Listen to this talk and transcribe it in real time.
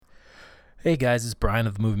Hey guys, it's Brian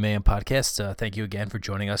of the Mayhem podcast. Thank you again for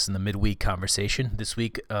joining us in the midweek conversation. This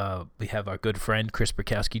week, we have our good friend Chris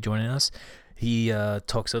Perkowski joining us. He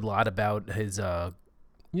talks a lot about his, some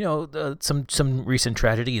recent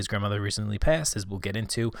tragedy. His grandmother recently passed, as we'll get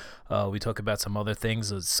into. We talk about some other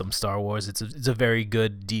things, some Star Wars. It's a very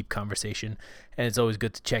good, deep conversation, and it's always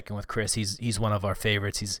good to check in with Chris. He's one of our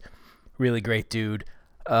favorites. He's a really great dude.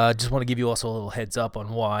 Just want to give you also a little heads up on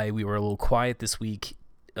why we were a little quiet this week.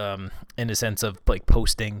 In the sense of like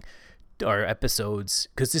posting our episodes,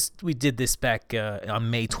 because we did this back on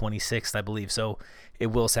May 26th, I believe, so it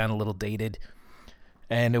will sound a little dated,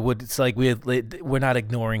 and it's like we're not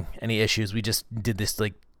ignoring any issues. We just did this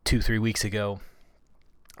like 2-3 weeks ago.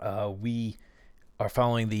 We are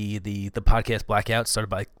following the podcast blackout started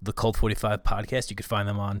by the Cult 45 podcast. You could find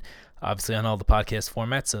them on all the podcast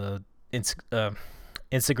formats,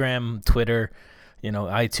 Instagram, Twitter,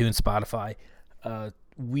 iTunes, Spotify.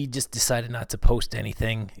 We just decided not to post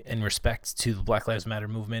anything in respect to the Black Lives Matter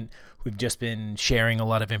movement. We've just been sharing a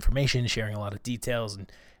lot of information, sharing a lot of details,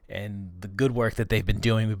 and the good work that they've been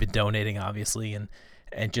doing. We've been donating, obviously, and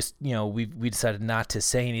just, we decided not to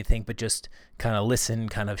say anything, but just kind of listen,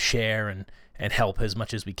 kind of share, and help as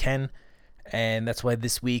much as we can. And that's why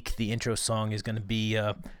this week the intro song is going to be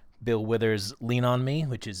Bill Withers' Lean on Me,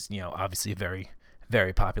 which is, obviously a very,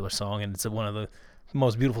 very popular song, and it's one of the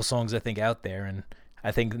most beautiful songs I think out there. And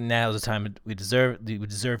I think now's the time we deserve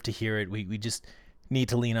to hear it. We just need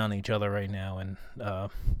to lean on each other right now, and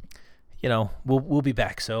we'll be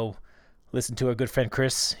back. So listen to our good friend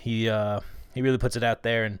Chris. He really puts it out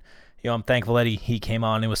there, and I'm thankful that he came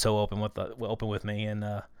on and was so open with me. And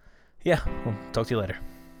we'll talk to you later.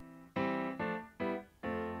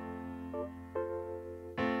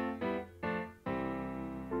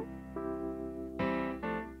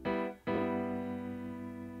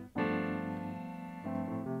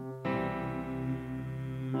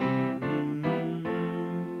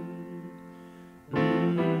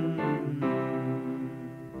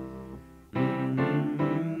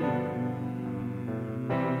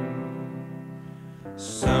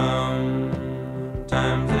 Sometimes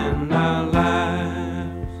in our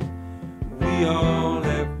lives, we all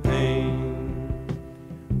have pain,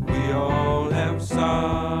 we all have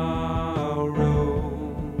sorrow,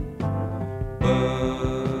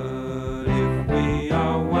 but if we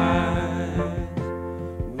are wise,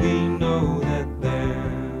 we know that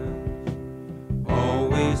there's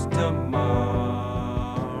always tomorrow.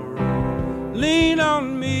 Lean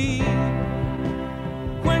on me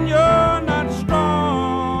when you're not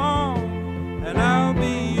strong, and I'll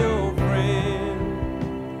be your friend.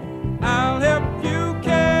 I'll help you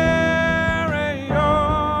carry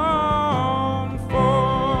on,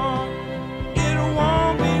 for it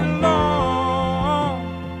won't be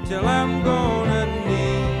long till I'm gonna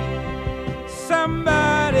need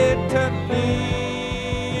somebody to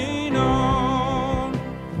lean on.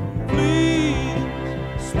 Please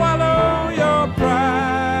swallow your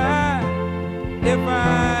pride if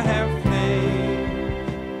I have faith.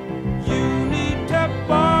 You need to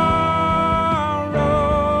borrow,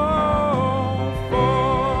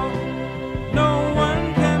 for no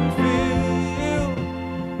one can fill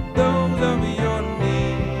those of your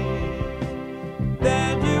needs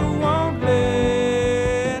that you won't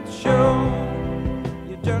let show.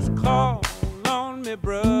 You just call on me,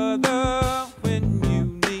 brother, when you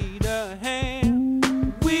need a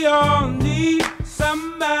hand. We all need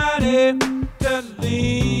somebody to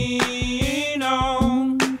lean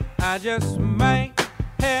on. I just might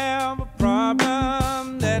have a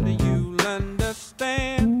problem that you'll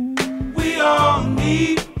understand. We all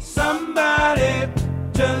need somebody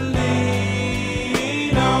to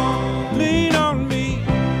lean on. Lean on me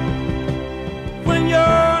when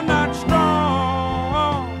you're not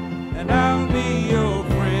strong, and I'll be your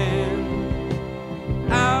friend.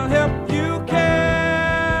 I'll help you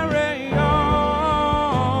carry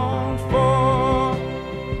on, for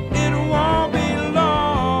it won't be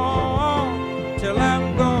long till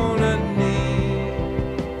I'm gonna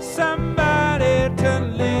need somebody to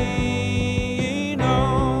lean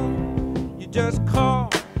on.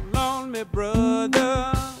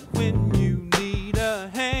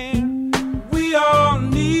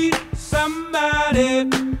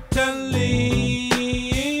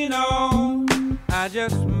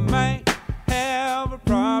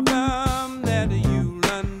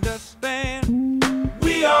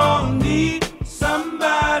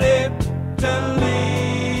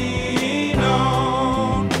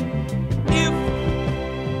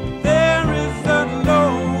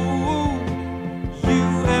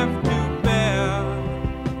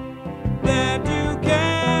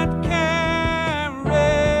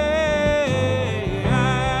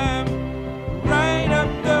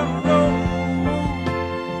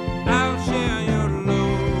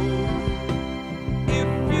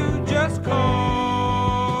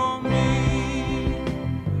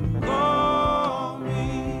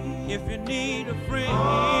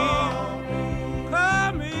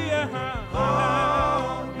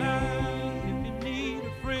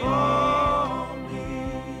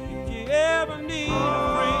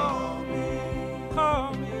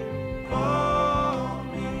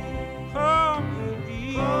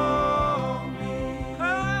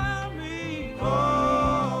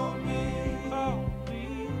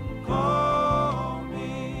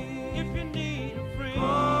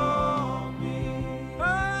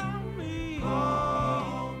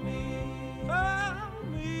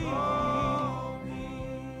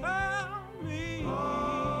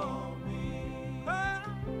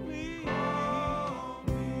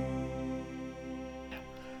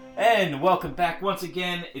 And welcome back once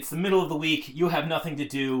again. It's the middle of the week. You have nothing to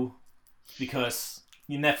do because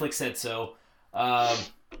Netflix said so.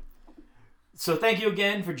 So thank you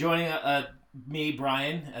again for joining me,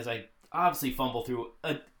 Brian, as I obviously fumble through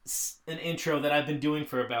an intro that I've been doing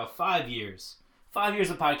for about 5 years. 5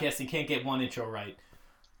 years of podcasting, can't get one intro right.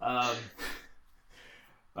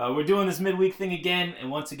 We're doing this midweek thing again,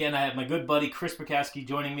 and once again I have my good buddy Chris Perkowski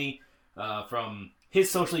joining me from his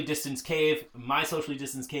socially distanced cave. My socially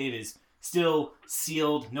distanced cave is still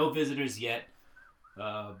sealed, no visitors yet.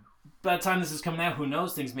 By the time this is coming out, who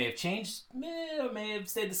knows? Things may have changed, may have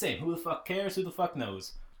stayed the same. Who the fuck cares? Who the fuck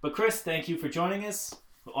knows? But Chris, thank you for joining us.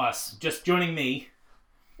 Just joining me.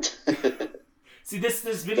 See, this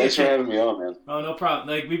video. Thanks for having me on, man. Oh, no problem.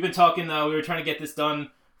 Like, we've been talking, we were trying to get this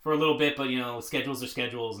done for a little bit, but, schedules are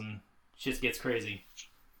schedules, and shit gets crazy.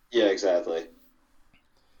 Yeah, exactly.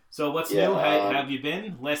 So what's new? How have you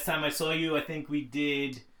been? Last time I saw you, I think we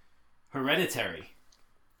did Hereditary.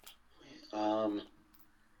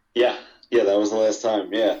 Yeah, that was the last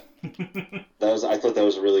time. Yeah, I thought that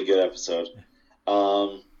was a really good episode.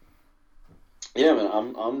 Yeah, man,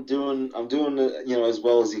 I'm doing as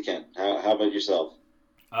well as you can. How about yourself?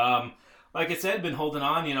 Like I said, been holding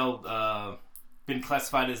on. Been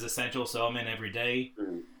classified as essential, so I'm in every day.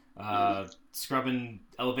 Scrubbing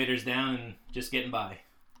elevators down and just getting by.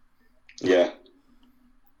 Yeah.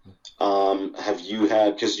 Have you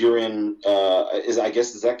had, because you're in, is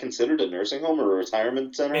that considered a nursing home or a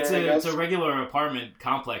retirement center? It's a regular apartment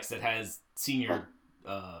complex that has senior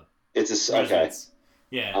it's a residents.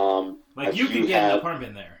 Okay. Yeah. You could get an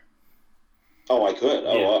apartment there. Oh, I could.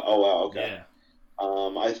 Yeah. Oh, wow. Okay. Yeah.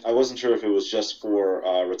 I wasn't sure if it was just for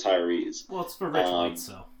retirees. Well, it's for rich whites,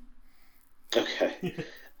 so. Okay.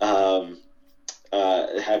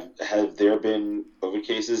 Have there been COVID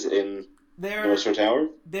cases in North Shore Tower?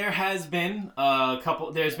 There has been a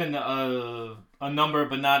couple. There's been a number,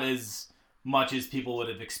 but not as much as people would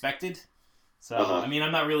have expected. So, I mean,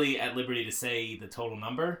 I'm not really at liberty to say the total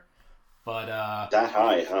number, but that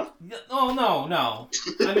high, huh? Oh no.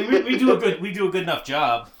 I mean, we do a good enough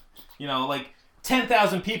job.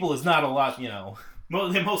 10,000 people is not a lot.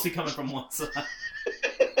 They're mostly coming from one side.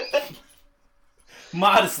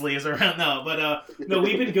 Modestly is around now, but no,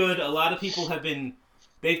 we've been good. A lot of people have been.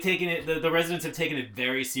 They've taken it. The residents have taken it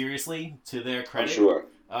very seriously, to their credit. I'm sure.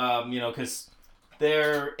 Because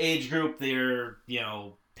their age group, their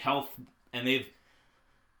health, and they've,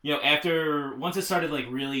 once it started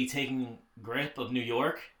really taking grip of New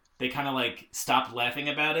York, they kind of stopped laughing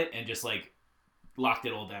about it and just locked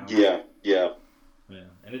it all down. Yeah.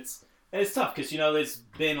 And it's tough because there's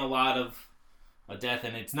been a lot of a death,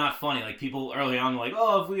 and it's not funny. People early on were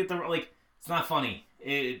oh, if we get the it's not funny.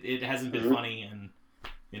 It hasn't been funny, and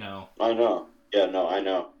I know. Yeah, no, I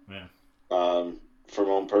know. Yeah. From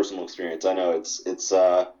my own personal experience, I know it's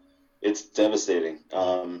devastating.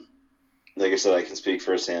 Like I said, I can speak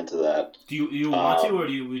firsthand to that. Do you want to, or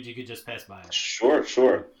would you could just pass by it? Sure.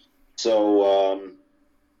 So,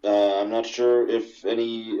 I'm not sure if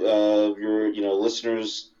any of your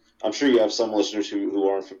listeners. I'm sure you have some listeners who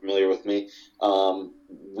aren't familiar with me.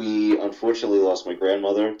 We unfortunately lost my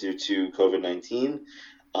grandmother due to COVID-19.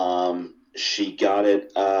 She got it.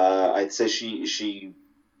 I'd say she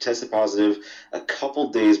tested positive a couple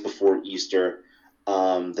days before Easter.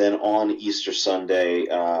 Then on Easter Sunday,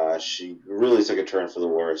 she really took a turn for the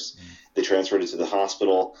worse. They transferred her to the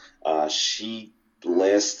hospital. She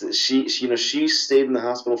stayed in the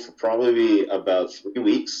hospital for probably about 3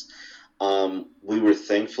 weeks. We were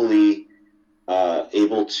thankfully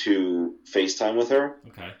able to FaceTime with her,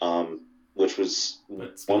 which was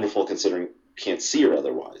wonderful considering can't see her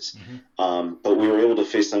otherwise. But we were able to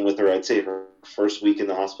FaceTime with her. I'd say her first week in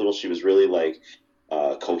the hospital, she was really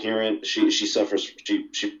coherent. She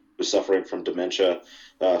was suffering from dementia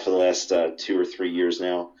for the last 2 or 3 years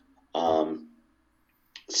now.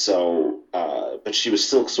 But she was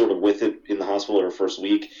still sort of with it in the hospital her first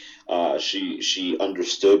week. She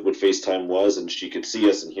understood what FaceTime was, and she could see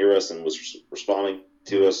us and hear us and was responding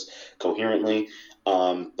to us coherently.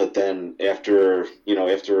 But then after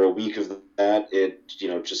a week of that, it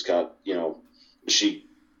just got she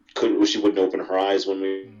wouldn't open her eyes when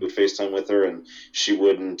we would FaceTime with her, and she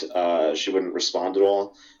wouldn't respond at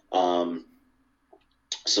all.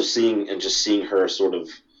 So seeing her sort of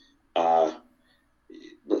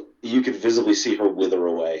you could visibly see her wither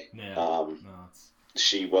away.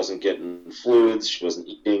 She wasn't getting fluids. She wasn't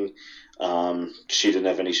eating. She didn't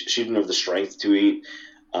have the strength to eat.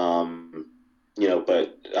 So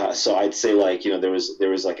I'd say there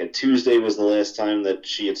was a Tuesday was the last time that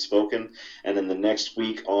she had spoken, and then the next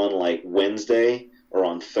week on Wednesday or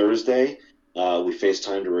on Thursday, We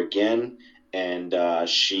FaceTimed her again, and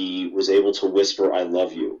she was able to whisper, "I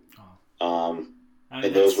love you." I mean,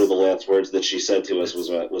 And those were the last words that she said to us was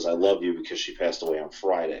 "I love you," because she passed away on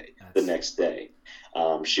Friday, the next day.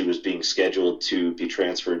 She was being scheduled to be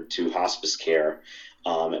transferred to hospice care,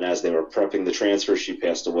 and as they were prepping the transfer, she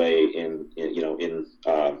passed away in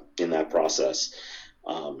that process.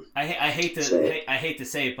 I hate to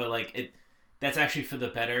say it, but like that's actually for the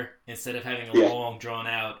better. Instead of having a long, drawn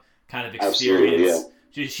out kind of experience,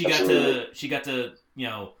 she got to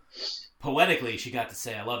poetically she got to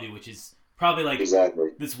say "I love you," which is probably like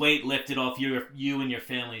this weight lifted off you and your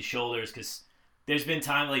family's shoulders. Because there's been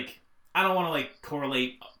time, like, I don't want to like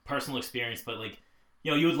correlate personal experience, but like,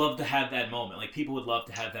 you would love to have that moment. Like, people would love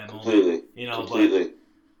to have that moment. Completely.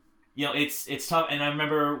 But it's tough. And I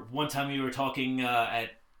remember one time we were talking at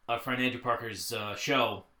our friend Andrew Parker's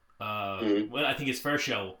show. I think his first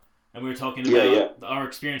show, and we were talking about our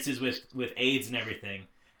experiences with AIDS and everything,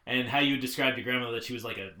 and how you described your grandmother, that she was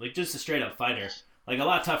like just a straight up fighter, like a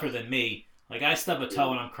lot tougher than me. Like, I stub a toe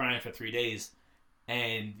and I'm crying for 3 days,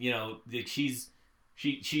 and she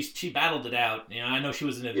battled it out. I know she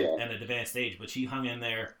was in an advanced age, but she hung in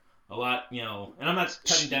there a lot. And I'm not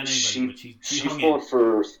cutting down anybody, but she hung fought in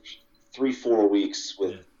for 3-4 weeks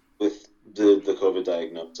with the COVID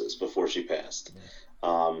diagnosis before she passed.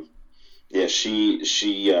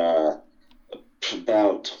 She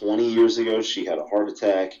about 20 years ago she had a heart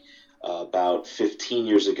attack. About 15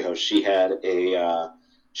 years ago she had a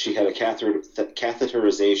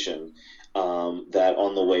catheterization that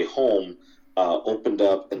on the way home opened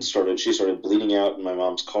up and she started bleeding out in my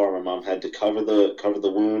mom's car. My mom had to cover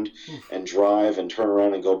the wound and drive and turn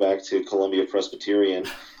around and go back to Columbia Presbyterian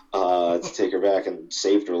to take her back, and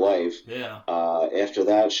saved her life. After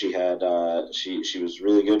that, she had she was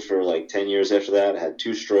really good for like 10 years. After that, had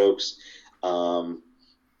 2 strokes, and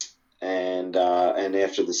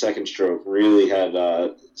after the second stroke, really had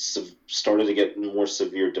started to get more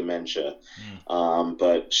severe dementia.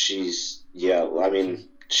 But she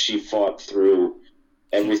fought through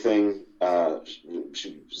everything.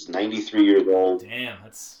 She was 93 years old. Damn,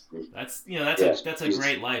 that's a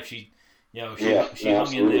great life. She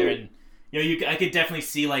hung in there, and I could definitely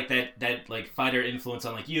see like that like fighter influence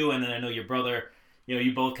on like you, and then I know your brother.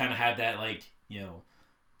 You both kind of have that like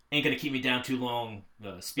ain't gonna keep me down too long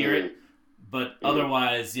spirit. But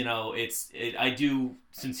otherwise, I do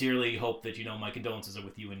sincerely hope that my condolences are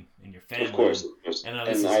with you and your family. Of course. And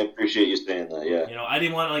I appreciate you saying that. Yeah. I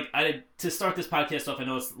didn't want to start this podcast off. I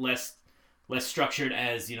know it's less structured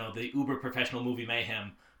as the uber professional movie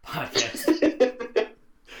Mayhem podcast,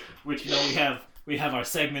 which we have our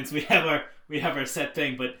segments, we have our set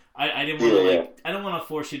thing. But I didn't want to I don't want to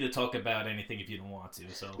force you to talk about anything if you don't want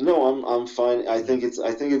to. So no, I'm fine. I think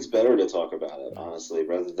it's better to talk about it, honestly,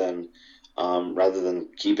 rather than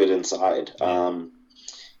keep it inside.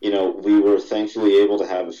 We were thankfully able to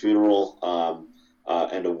have a funeral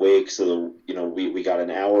and a wake, so we got an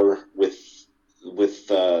hour with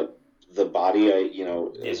the body.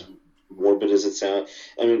 As morbid as it sounds,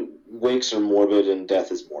 I mean, wakes are morbid and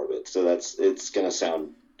death is morbid, so it's gonna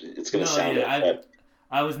sound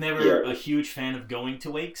I was never a huge fan of going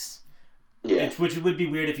to wakes. Which would be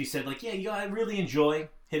weird if you said like, I really enjoy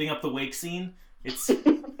hitting up the wake scene. It's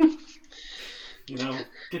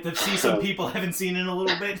get to see some people I haven't seen in a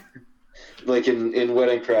little bit. Like in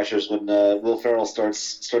Wedding Crashers when Will Ferrell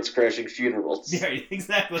starts crashing funerals. Yeah,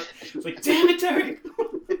 exactly. It's like, damn it, Terry.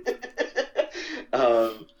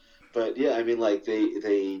 But yeah, I mean, like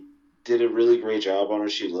they did a really great job on her.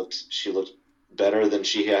 She looked better than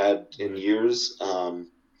she had in years.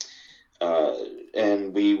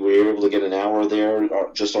 And we were able to get an hour there,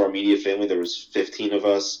 just our immediate family. There was 15 of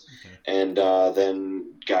us, and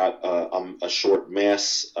then got a short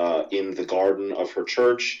mass in the garden of her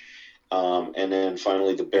church, and then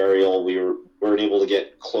finally the burial. We weren't able to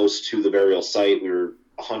get close to the burial site. We were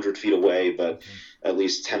 100 feet away, but at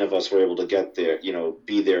least 10 of us were able to get there.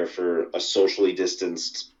 Be there for a socially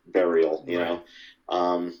distanced burial.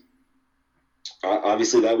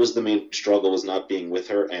 Obviously, that was the main struggle, was not being with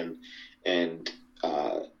her and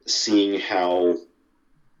seeing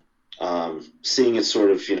it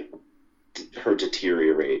sort of her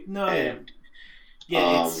deteriorate.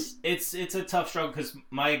 It's a tough struggle because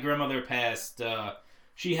my grandmother passed.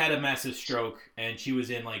 She had a massive stroke and she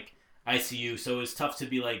was in like ICU, so it was tough to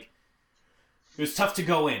be like. It was tough to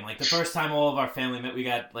go in. Like the first time all of our family met, we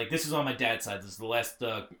got like, this is on my dad's side. This is the last.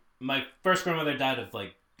 My first grandmother died of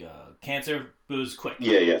like cancer, but it was quick.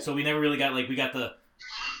 So we never really got we got the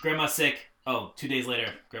grandma's sick. Oh, 2 days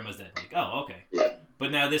later, grandma's dead. Like, oh, okay.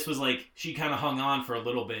 But now this was like, she kind of hung on for a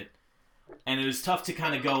little bit. and it was tough to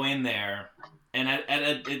kind of go in there. And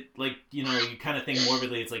like, you know, you kind of think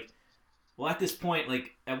morbidly, it's like, well, at this point,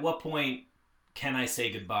 like, at what point can I say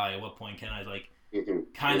goodbye? At what point can I, like,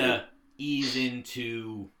 kind of ease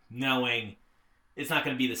into knowing it's not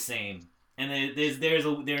going to be the same? And there's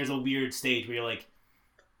a weird stage where you're like,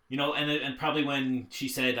 you know, and probably when she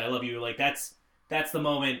said "I love you," you're like, that's the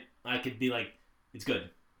moment I could be like, it's good,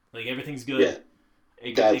 like everything's good. Yeah.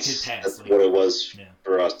 It could pass. That's like, what it was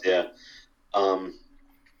for us. Yeah.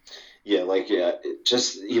 It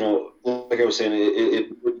just, you know, like I was saying, it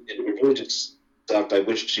really just sucked. I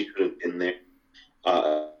wish she could have been there,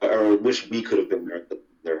 or I wish we could have been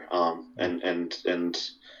there,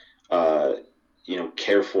 you know,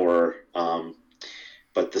 care for her.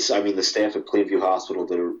 But the staff at Plainview Hospital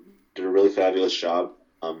did a really fabulous job.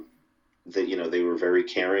 That, you know, they were very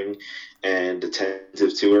caring and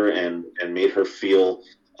attentive to her, and made her feel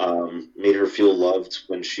loved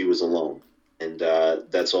when she was alone. And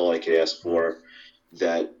that's all I could ask for.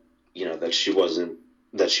 That, you know, that she wasn't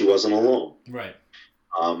alone. Right.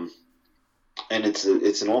 And it's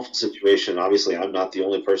an awful situation. Obviously, I'm not the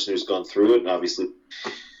only person who's gone through it, and obviously,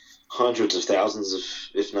 hundreds of thousands of,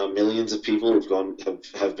 if not millions of people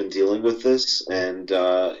have been dealing with this, and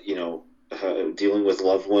you know, dealing with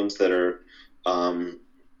loved ones that are in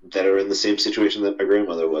the same situation that my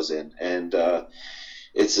grandmother was in, and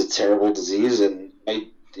it's a terrible disease, and I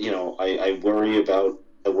worry about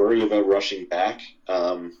rushing back,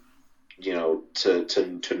 you know,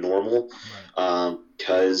 to normal,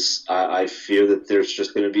 because I fear that there's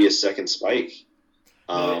just going to be a second spike.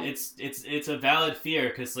 It's a valid fear,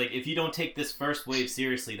 because like, if you don't take this first wave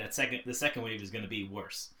seriously, the second wave is going to be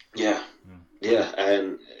worse. Yeah,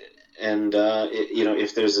 and you know,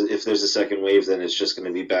 if there's a second wave, then it's just going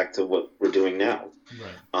to be back to what we're doing now.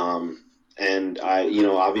 Right. And you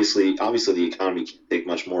know, obviously the economy can take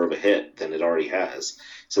much more of a hit than it already has.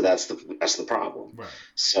 So that's the problem. Right.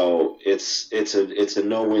 So it's a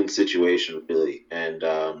no-win situation, really, and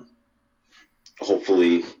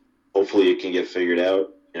hopefully it can get figured out.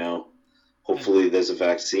 You know, hopefully there's a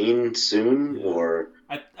vaccine soon, or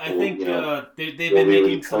I think, you know, they've been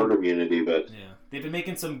making some herd immunity, but they've been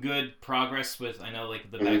making some good progress with, I know, like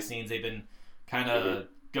the vaccines. They've been kind of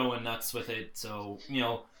going nuts with it. So, you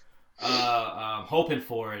know, hoping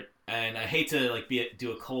for it. And I hate to like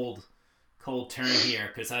do a cold turn here,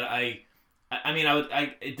 because it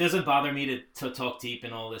doesn't bother me to talk deep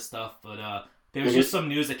and all this stuff, but there was just some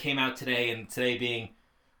news that came out today, and today being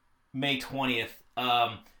May 20th,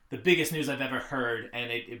 the biggest news I've ever heard, and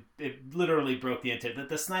it literally broke the internet, that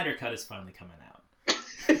the Snyder Cut is finally coming out.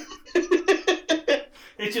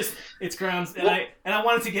 It's grounds, and I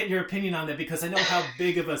wanted to get your opinion on that, because I know how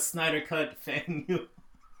big of a Snyder Cut fan you.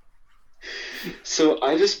 So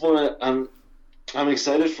I just want to, I'm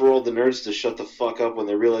excited for all the nerds to shut the fuck up when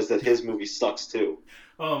they realize that his movie sucks too.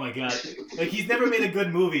 Oh my god. Like, he's never made a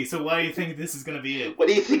good movie, so why do you think this is going to be it? What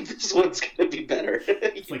do you think this one's going to be better?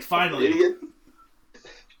 It's like, finally. Idiot.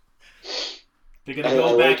 They're going to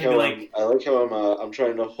go back and be like... I like how I'm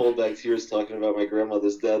trying to hold back tears talking about my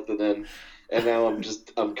grandmother's death, and now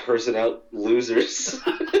I'm cursing out losers.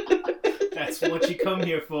 That's what you come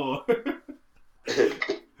here for.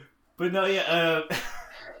 But no, yeah,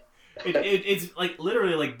 it's like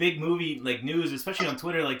literally like big movie like news, especially on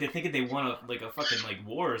Twitter. Like, they're thinking they won a fucking like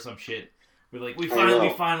war or some shit. We're like, we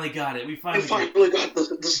finally got it. We finally got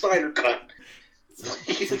the Snyder Cut.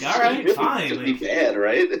 It's like, all right, really fine. It's like, be bad,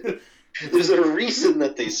 right? There's a reason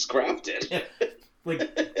that they scrapped it. Yeah, like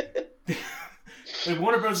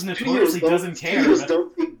Warner Bros. Notoriously doesn't care. Studios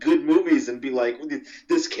don't make good movies and be like,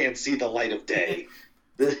 this can't see the light of day.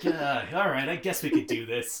 Yeah, all right, I guess we could do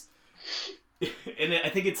this. And I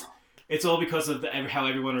think it's all because of how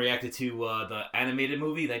everyone reacted to the animated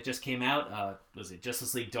movie that just came out. Was it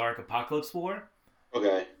Justice League Dark Apocalypse War?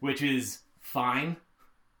 Okay. Which is fine,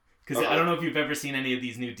 because I don't know if you've ever seen any of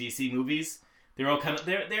these new DC movies. They're all kind of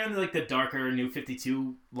they're in like the darker New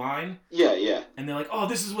 52 line. Yeah. And they're like, oh,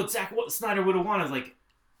 this is what Zack Snyder would have wanted. Like,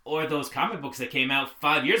 or those comic books that came out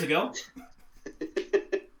 5 years ago.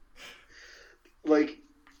 Like,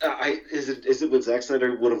 is it what Zack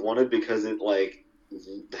Snyder would have wanted because it like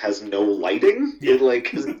has no lighting? Yeah.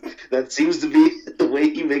 Cause that seems to be the way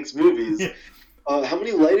he makes movies. Yeah. How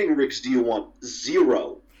many lighting rigs do you want?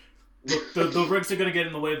 0. The rigs are gonna get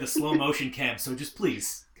in the way of the slow motion cam, so just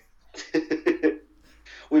please.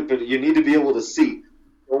 Wait, but you need to be able to see.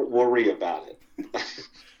 Don't worry about it.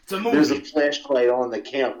 It's a movie. There's a flashlight on the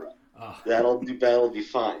camera. That'll be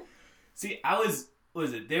fine. See, what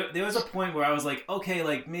was it? There was a point where I was like, okay,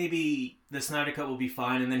 like maybe the Snyder Cut will be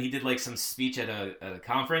fine, and then he did like some speech at a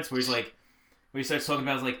conference where he starts talking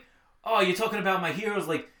about, I was like, oh, you're talking about my heroes,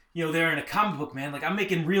 like, you know, they're in a comic book, man. Like, I'm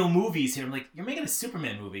making real movies here. I'm like, you're making a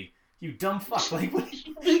Superman movie. You dumb fuck. Like, what?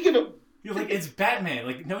 You're like, it's Batman.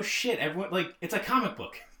 Like, no shit. Everyone, like, it's a comic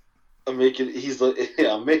book. He's like,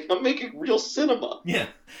 yeah, I'm making real cinema. Yeah.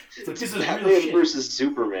 It's like, this is Batman real shit. versus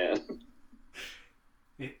Superman.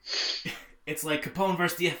 It's like Capone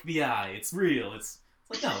versus the FBI. It's real. It's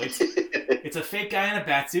like, no, it's a fake guy in a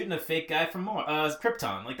batsuit and a fake guy from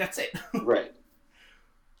Krypton. Like, that's it. Right.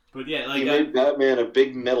 But yeah, like... He made Batman a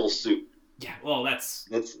big metal suit. Yeah, well, that's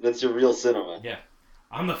your real cinema. Yeah.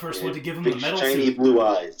 I'm the first one to give him the metal shiny suit. blue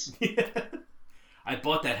eyes. Yeah. I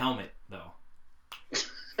bought that helmet, though.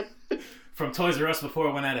 From Toys R Us before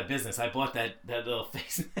it went out of business. I bought that little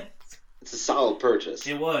face mask. It's a solid purchase.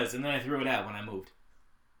 It was, and then I threw it out when I moved.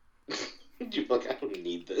 You're like, I don't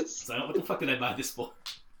need this. So what the fuck did I buy this for?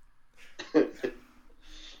 There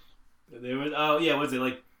was, oh yeah, what was it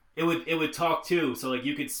like? It would talk too, so like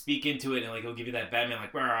you could speak into it, and like it'll give you that Batman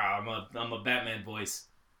like, I'm a Batman voice,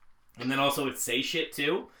 and then also it'd say shit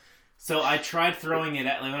too. So I tried throwing it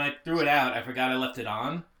at, like when I threw it out, I forgot I left it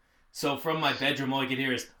on. So from my bedroom, all I could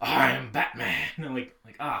hear is, I am Batman. And I'm like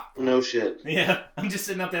no shit. Yeah, I'm just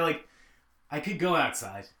sitting up there like, I could go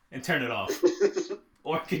outside and turn it off,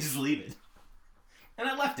 or I could just leave it, and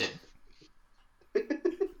I left it.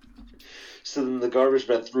 So then the garbage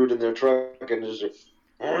man threw it in their truck and just.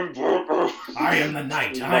 I am the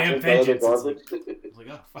night. I am vengeance. It's like,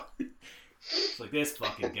 oh fuck. It's like this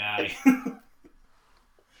fucking guy.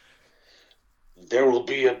 There will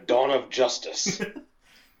be a dawn of justice.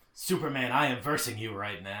 Superman, I am versing you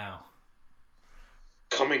right now.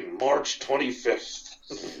 Coming March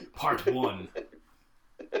 25th. Part 1.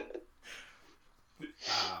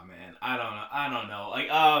 Oh man, I don't know. Like,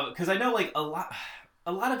 because I know like a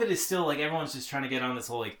lot of it is still like everyone's just trying to get on this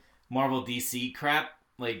whole like Marvel DC crap,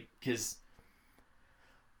 like because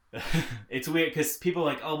it's weird because people are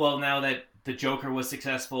like, oh well, now that the Joker was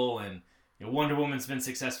successful and you know, Wonder Woman's been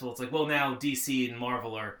successful, it's like, well, now DC and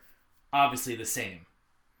Marvel are obviously the same.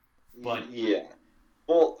 But yeah,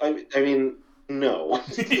 well, I mean, no.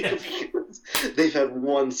 Yeah. They've had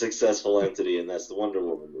one successful entity, and that's the Wonder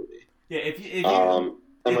Woman movie. Yeah, if you am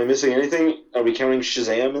I missing anything? Are we counting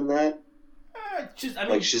Shazam in that?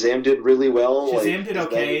 Like Shazam did really well. Shazam did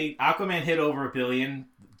okay. Aquaman hit over $1 billion.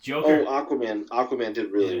 Joker. Oh, Aquaman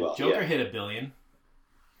did really well. Joker hit $1 billion.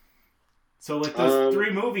 So like those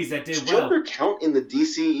 3 movies that did well. Does Joker count in the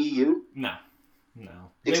DCEU? No.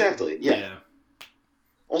 Exactly. Yeah.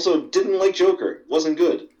 Also, didn't like Joker. Wasn't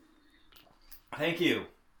good. Thank you.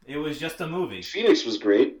 It was just a movie. Phoenix was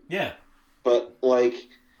great. Yeah. But like,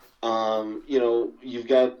 you know, you've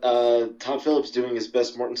got Todd Phillips doing his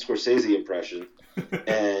best Martin Scorsese impression,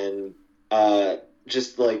 and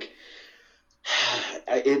just like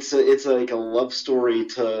it's like a love story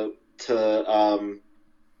to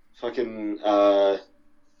fucking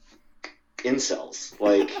incels.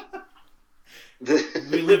 Like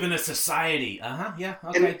we live in a society. Yeah.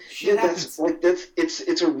 Okay. Shit happens.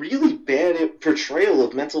 It's a really bad portrayal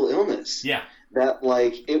of mental illness. Yeah. That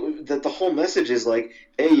that the whole message is like,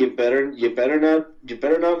 hey, you better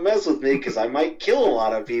not mess with me because I might kill a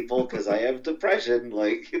lot of people because I have depression.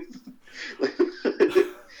 Like,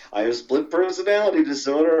 I have split personality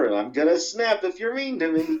disorder and I'm gonna snap if you're mean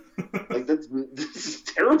to me. Like this is a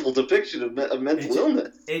terrible depiction of mental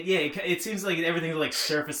illness. It seems like everything's like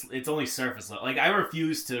surface. It's only surface level. Like I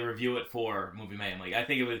refuse to review it for Movie Mayhem. Like I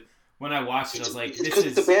think it was when I watched it, I was like,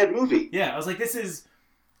 it's a bad movie. Yeah, I was like, this is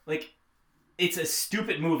like. It's a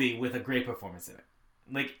stupid movie with a great performance in it.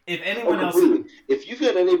 Like if anyone else, if you've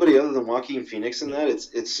got anybody other than Joaquin Phoenix in that,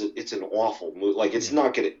 it's an awful movie. Like it's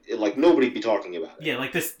not gonna nobody be talking about it. Yeah,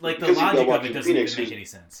 like this, like the logic of it doesn't even make any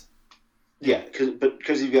sense. Yeah,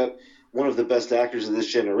 because you've got one of the best actors of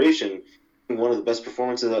this generation, and one of the best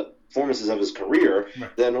performances of his career.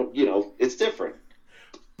 Right. Then it's different.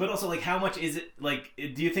 But also, like, how much is it? Like,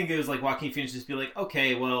 do you think it was like Joaquin Phoenix just be like,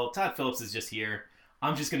 okay, well, Todd Phillips is just here.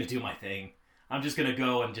 I'm just gonna do my thing. I'm just going to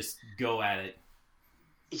go and just go at it.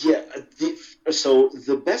 Yeah, so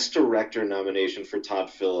the Best Director nomination for Todd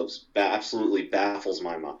Phillips absolutely baffles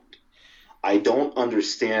my mind. I don't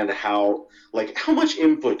understand how much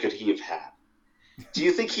input could he have had? Do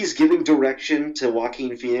you think he's giving direction to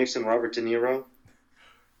Joaquin Phoenix and Robert De Niro?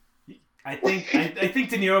 I think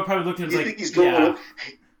De Niro probably looked at him like, he's going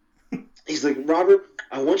he's like, Robert,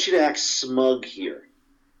 I want you to act smug here.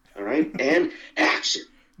 All right? And action.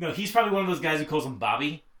 No, he's probably one of those guys who calls him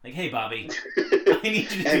Bobby. Like, hey, Bobby, I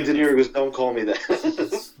need you to do And De Niro goes, don't call me that.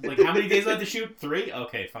 Like, how many days left to shoot? 3?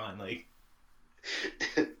 Okay, fine. Like,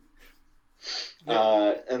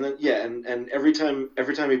 And then and every time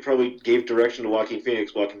he probably gave direction to Joaquin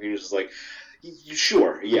Phoenix was like,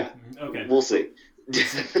 sure, yeah, okay, we'll see.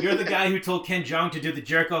 You're the guy who told Ken Jeong to do the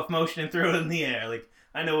jerk off motion and throw it in the air. Like,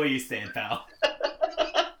 I know where you stand, pal.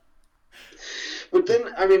 But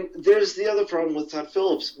then, I mean, there's the other problem with Todd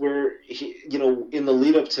Phillips, where he, in the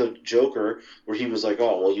lead up to Joker, where he was like,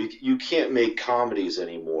 "Oh, well, you can't make comedies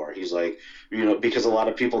anymore." He's like, because a lot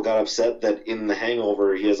of people got upset that in The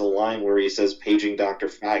Hangover he has a line where he says "paging Dr.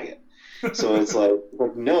 Faggot." So it's like,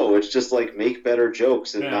 no, it's just like make better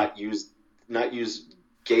jokes and not use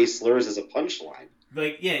gay slurs as a punchline.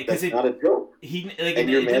 Like, yeah, because it's not a joke. It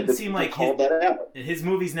didn't seem like his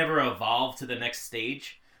movies never evolved to the next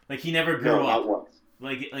stage. Like, he never grew up. Not once.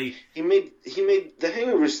 Like he made The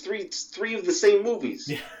Hangovers three of the same movies.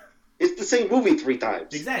 Yeah. It's the same movie 3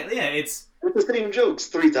 times. Exactly. Yeah, it's with the same jokes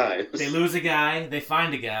 3 times. They lose a guy, they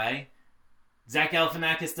find a guy. Zach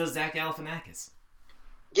Galifianakis does Zach Galifianakis.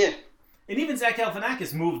 Yeah. And even Zach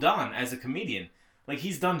Galifianakis moved on as a comedian. Like,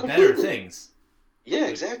 he's done better things. Yeah,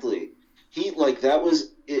 exactly. He that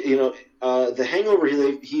was The Hangover.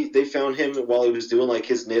 They found him while he was doing like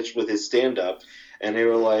his niche with his stand up. And they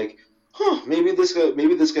were like, maybe this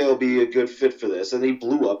guy will be a good fit for this. And he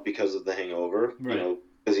blew up because of The Hangover, right.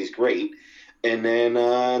 Because he's great. And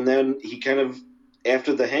then he kind of,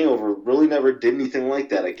 after The Hangover, really never did anything like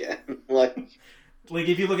that again. like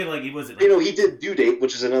if you look at he did Due Date,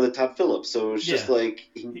 which is another Todd Phillips. So it's just like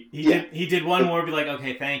he did one more, be like,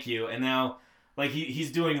 okay, thank you, and now. Like,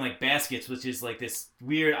 he's doing, like, Baskets, which is, like, this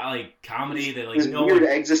weird, like, comedy that, like, this weird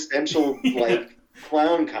existential, like,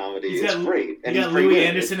 clown comedy. It's great. And he got Louis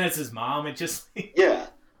Anderson as his mom. It just... yeah.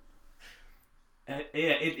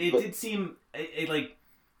 It did seem... like,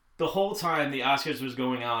 the whole time the Oscars was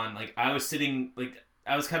going on, like, I was sitting... Like,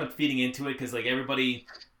 I was kind of feeding into it, because, like, everybody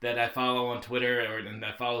that I follow on Twitter and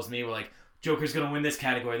that follows me were like, Joker's gonna win this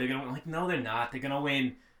category. They're gonna win. Like, no, they're not. They're gonna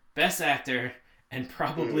win Best Actor and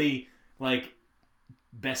probably, like...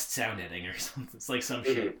 Best sound editing or something. It's like some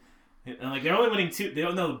shit. And like, they're only winning 2. They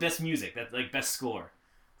don't know best music. That's like best score.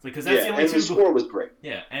 It's like, because that's the only 2. The score was great.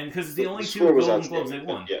 Yeah, and because it's the only 2 Golden Globes they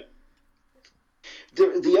won. Yeah.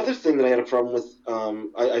 The other thing that I had a problem with,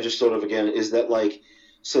 I just thought of again, is that like,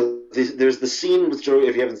 so there's the scene with Joey.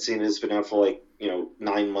 If you haven't seen it, it's been out for like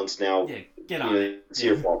 9 months now. Yeah, get on it. It's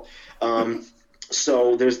your fault.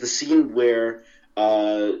 So there's the scene where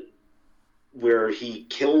he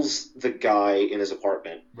kills the guy in his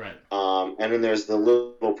apartment. Right. And then there's the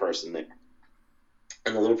little person there.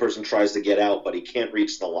 And the little person tries to get out, but he can't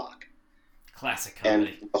reach the lock. Classic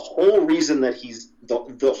comedy. And the whole reason that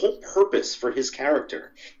the whole purpose for his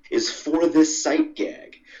character is for this sight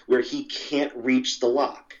gag where he can't reach the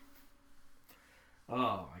lock. Oh, my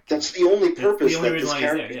God. That's the only purpose that this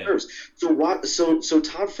character serves. So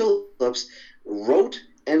Todd Phillips wrote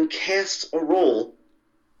and cast a role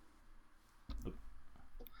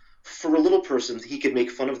for a little person he could make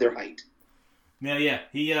fun of their height. No, yeah,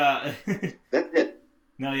 he That's it.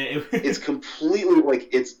 No, yeah, it's completely like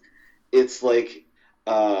it's like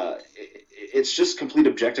it's just complete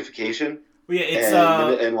objectification. Well, yeah,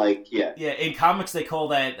 it's and like yeah. Yeah, in comics they call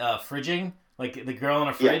that fridging, like the girl in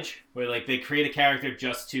a fridge, where like they create a character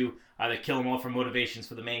just to either kill them all for motivations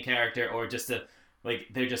for the main character or just to like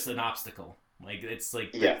they're just an obstacle. Like it's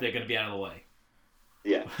like they're going to be out of the way.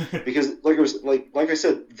 Yeah, because like I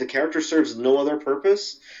said, the character serves no other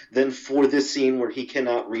purpose than for this scene where he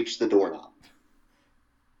cannot reach the doorknob.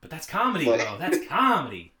 But that's comedy, bro. That's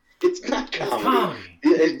comedy. It's not comedy.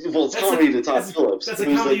 It's comedy. It's comedy to Todd Phillips. That's a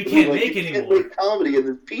comedy you can't make anymore. You can't make comedy in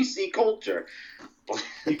the PC culture.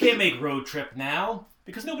 You can't make Road Trip now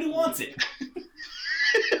because nobody wants it.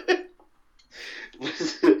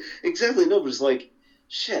 Exactly. No, but it's like,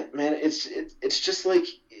 shit, man. It's just like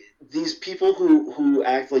these people who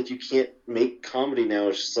act like you can't make comedy now.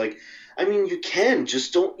 It's just like, I mean, you can,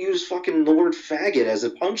 just don't use fucking the word faggot as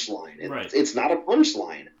a punchline. Right. It's not a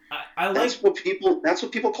punchline. I that's what people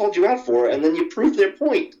called you out for, and then you prove their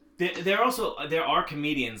point. There are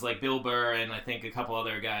comedians like Bill Burr and I think a couple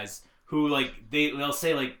other guys who like they'll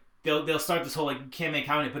say like they'll start this whole like you can't make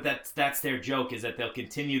comedy, but that's their joke, is that they'll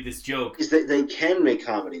continue this joke. Is that they can make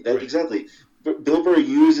comedy. Right. Exactly. Bill Burr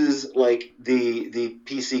uses like the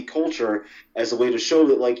PC culture as a way to show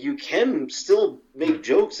that like you can still make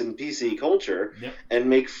jokes in PC culture and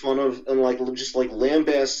make fun of and like just like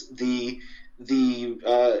lambaste the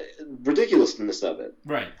ridiculousness of it.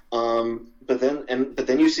 Right. But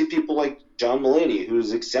then you see people like John Mulaney,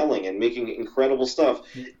 who's excelling and making incredible stuff,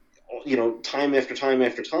 time after time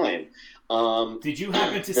after time. Did you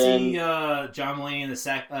happen to see John Mulaney and the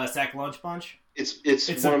Sack Lunch Bunch?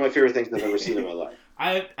 It's one of my favorite things I've ever seen in my life.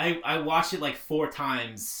 I watched it like 4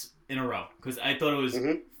 times in a row because I thought it was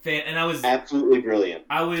and I was absolutely brilliant.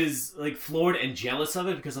 I was like floored and jealous of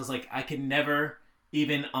it because I was like, I could never,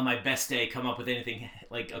 even on my best day, come up with anything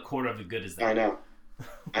like a quarter of as good as that. I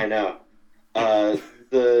know. I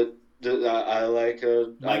like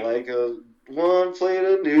a one plate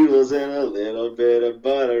of noodles and a little bit of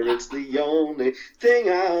butter. It's the only thing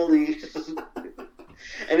I'll eat.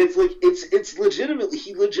 And it's like it's legitimately,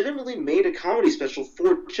 he legitimately made a comedy special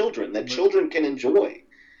for children that children can enjoy.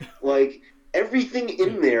 Like everything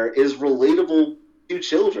in there is relatable to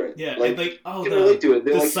children. Yeah, like oh, can relate to it.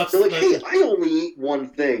 They're like, hey, I only eat one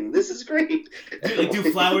thing. This is great.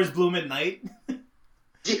 Do flowers bloom at night?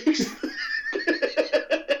 It's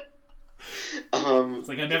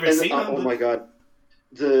like I've never seen them. Oh my god.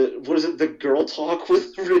 The girl talk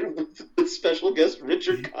with special guest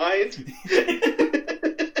Richard Kind?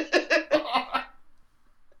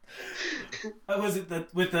 Was it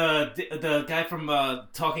with the guy from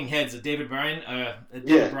Talking Heads, David Bryan?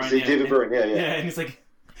 David Bryan, yeah. Yeah, and he's like,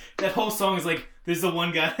 that whole song is like, there's the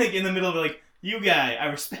one guy like in the middle of it, like, you guy, I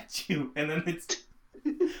respect you, and then it's.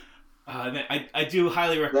 I do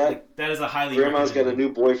highly recommend. That is a highly. Grandma's got a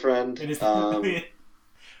new boyfriend. Was so it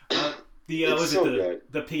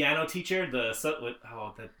the piano teacher? Is it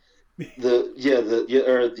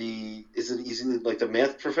like the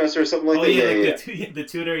math professor or something like that? Yeah. The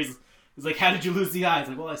tutor. He's like, how did you lose the eye? He's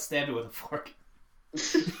like, well, I stabbed it with a fork.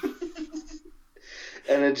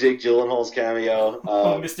 And then Jake Gyllenhaal's cameo.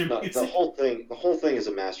 Mr. Music. The whole thing is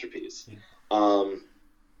a masterpiece.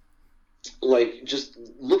 Like, just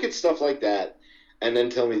look at stuff like that, and then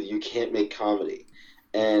tell me that you can't make comedy.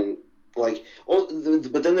 And like, but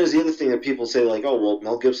then there's the other thing that people say, like, oh well,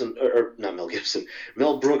 Mel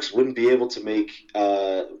Brooks wouldn't be able to make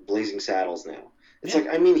Blazing Saddles now. It's like,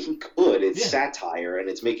 I mean, he could. It's satire, and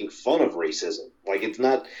it's making fun of racism. Like, it's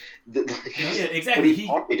not. Like, exactly. What are you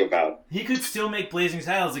talking about? He could still make Blazing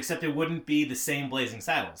Saddles, except it wouldn't be the same Blazing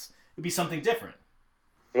Saddles. It'd be something different.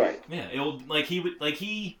 Right. Yeah. It would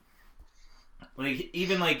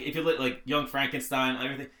even like if you look like Young Frankenstein,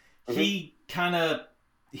 everything.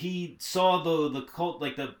 He saw the cult,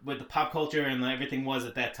 like what the pop culture and everything was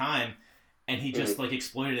at that time, and he just like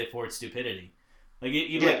exploited it for its stupidity. Like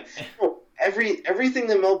everything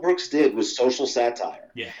that Mel Brooks did was social satire.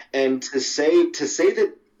 Yeah. And to say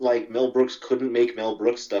that like Mel Brooks couldn't make Mel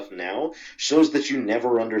Brooks stuff now shows that you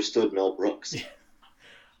never understood Mel Brooks. Yeah.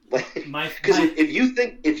 Because if you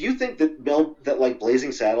think that like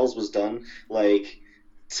Blazing Saddles was done like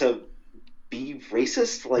to be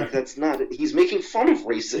racist, like that's not. He's making fun of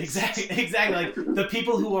racists. Exactly. Like the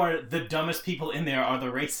people who are the dumbest people in there are the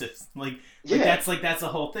racists. That's the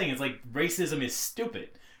whole thing. It's like racism is stupid.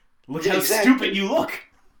 Look how stupid you look.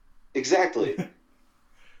 Exactly.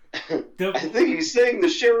 I think he's saying the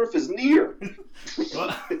sheriff is near.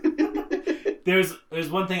 Well, there's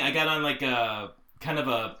one thing I got on like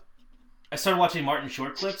I started watching Martin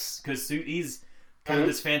Short clips because he's kind of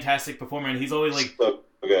this fantastic performer, and he's always like so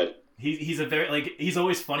good. He's a very like he's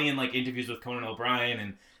always funny in like interviews with Conan O'Brien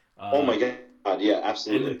and. Oh my god! Yeah,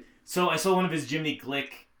 absolutely. So I saw one of his Jiminy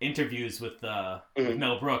Glick interviews with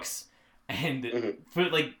Mel Brooks, and for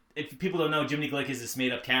like if people don't know, Jiminy Glick is this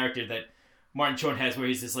made up character that Martin Short has, where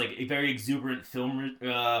he's this like a very exuberant film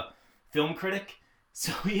critic.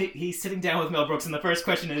 So he's sitting down with Mel Brooks, and the first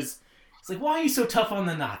question is, it's like, why are you so tough on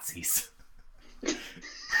the Nazis?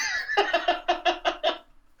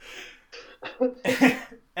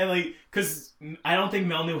 And like, because I don't think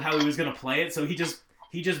Mel knew how he was gonna play it, so he just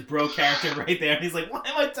broke character right there, and he's like, why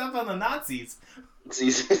am I tough on the Nazis?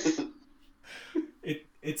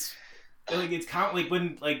 It's like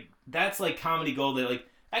when like that's like comedy gold that like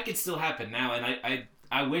that could still happen now, and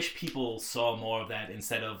I wish people saw more of that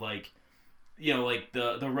instead of like, you know, like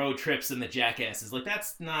the road trips and the jackasses. Like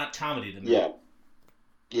that's not comedy to me.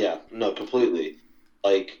 Yeah, no, completely.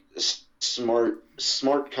 Like smart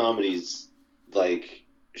comedies like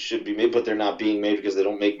should be made, but they're not being made because they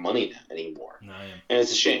don't make money anymore. No, yeah. And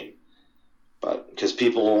it's a shame. But because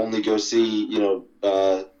people only go see,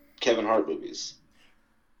 Kevin Hart movies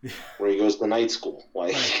where he goes to night school.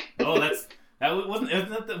 Like, right. Isn't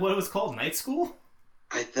that what it was called? Night School?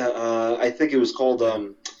 I think it was called.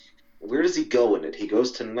 Where does he go in it? He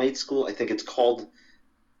goes to night school. I think it's called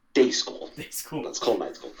day school. Day school. That's called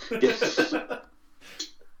night school. Yeah.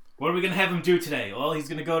 What are we going to have him do today? Well, he's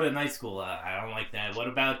going to go to night school. I don't like that. What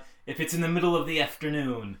about if it's in the middle of the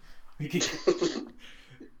afternoon?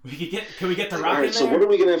 Can we get the Rock All right, in so there? what are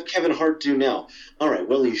we gonna have Kevin Hart do now? All right,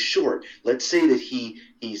 well he's short. Let's say that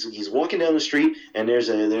he's walking down the street and there's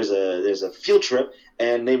a field trip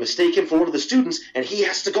and they mistake him for one of the students and he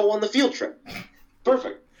has to go on the field trip.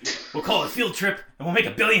 Perfect. We'll call it a field trip and we'll make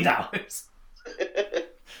 $1 billion.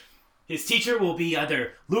 His teacher will be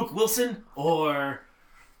either Luke Wilson or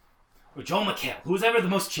Joel McHale, who's ever the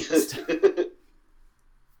most cheapest.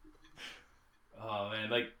 Oh man,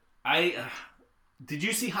 like did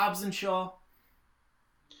you see Hobbs and Shaw?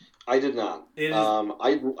 I did not. It is-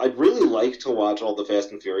 I'd really like to watch all the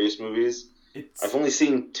Fast and Furious movies. I've only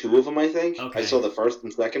seen 2 of them, I think. Okay. I saw the first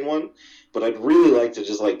and second one, but I'd really like to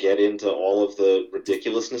just get into all of the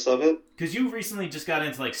ridiculousness of it. Because you recently just got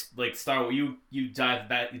into like Star Wars. You dove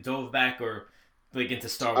back or into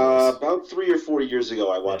Star Wars. About 3 or 4 years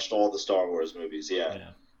ago, I watched all the Star Wars movies. Yeah.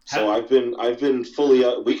 So How- I've been fully.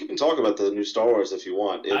 We can talk about the new Star Wars if you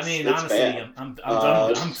want. It's honestly, bad. I'm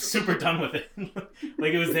done. I'm super done with it.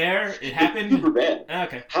 It was there. It happened. Super bad.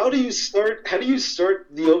 Okay. How do you start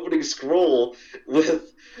the opening scroll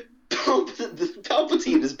with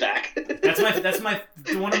Palpatine is back? That's my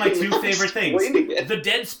one of my 2 favorite things. It. The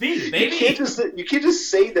dead speed, baby. You can't just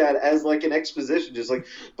say that as an exposition. Just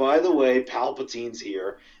by the way, Palpatine's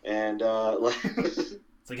here, and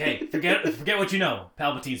It's like, hey, forget what you know.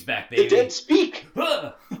 Palpatine's back, baby. the dead speak.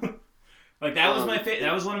 That was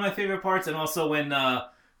that was one of my favorite parts, and also when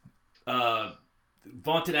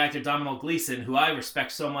vaunted actor Domhnall Gleeson, who I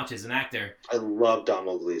respect so much as an actor, I love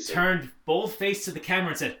Domhnall Gleeson. turned bold face to the camera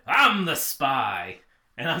and said, "I'm the spy,"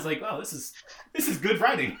 and I was like, "Oh, this is good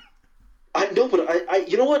writing." I know, but I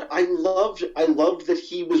you know what? I loved that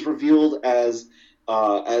he was revealed as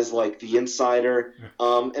the insider,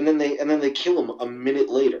 and then they kill him a minute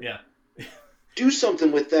later. Yeah. Do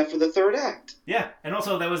something with that for the third act. Yeah, and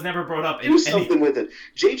also that was never brought up. Do something with it.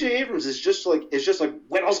 J.J. Abrams is just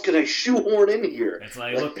what else could I shoehorn in here? It's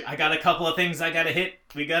like, look, I got a couple of things I gotta hit.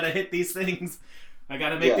 We gotta hit these things. I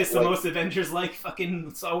gotta make this the most Avengers-like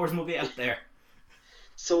fucking Star Wars movie out there.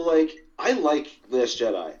 So I like Last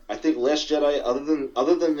Jedi. I think Last Jedi,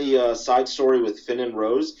 other than the side story with Finn and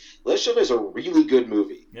Rose, Last Jedi is a really good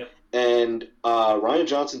movie. Yep. And Rian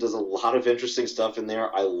Johnson does a lot of interesting stuff in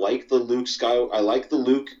there. I like the Luke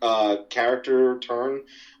character turn,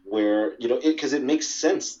 where because it makes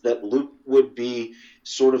sense that Luke would be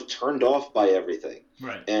sort of turned off by everything,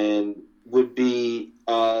 right? And would be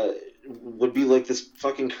like this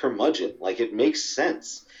fucking curmudgeon. It makes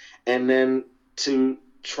sense, and then to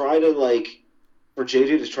try to for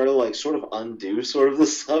JJ to try to sort of undo sort of the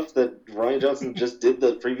stuff that Rian Johnson just did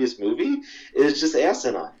the previous movie is just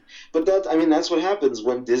asinine. But that's what happens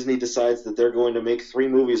when Disney decides that they're going to make 3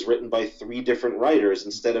 movies written by 3 different writers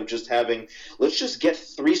instead of just having, let's just get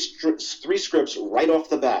 3 scripts right off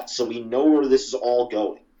the bat so we know where this is all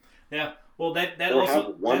going. Yeah, well, that or also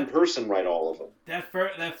have one person write all of them.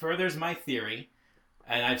 That furthers my theory,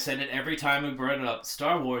 and I've said it every time we brought it up.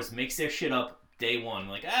 Star Wars makes their shit up day one.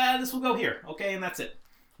 This will go here, okay, and that's it.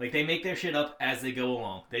 They make their shit up as they go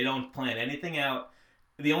along. They don't plan anything out.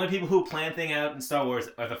 The only people who plan thing out in Star Wars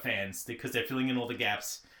are the fans, because they're filling in all the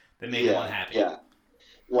gaps that make them unhappy. Yeah.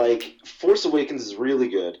 Force Awakens is really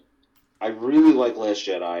good. I really like Last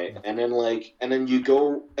Jedi, and then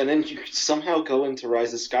you somehow go into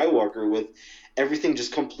Rise of Skywalker with everything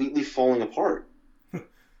just completely falling apart.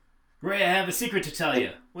 Ray, I have a secret to tell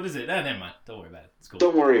you. What is it? Never mind. Don't worry about it. It's cool.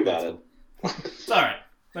 Don't worry about it. It's all right.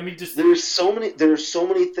 Let me just. There are so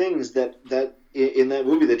many things that in that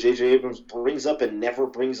movie that J.J. Abrams brings up and never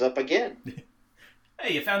brings up again.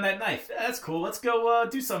 Hey, you found that knife. That's cool. Let's go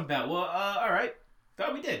do something about it. Well, all right.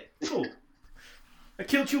 Thought we did. Cool. I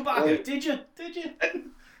killed Chewbacca. Did you?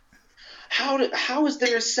 How is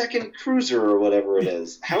there a second cruiser or whatever it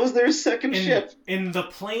is? How is there a second ship? In the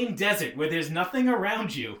plain desert where there's nothing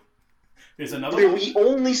around you. There's another one. We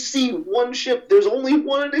only see one ship. There's only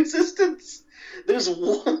one in existence. There's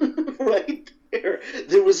one right there.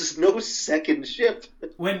 There was no second ship.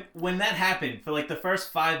 When that happened, for the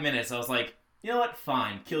first 5 minutes, I was like, you know what?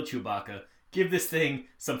 Fine. Kill Chewbacca. Give this thing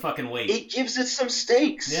some fucking weight. It gives it some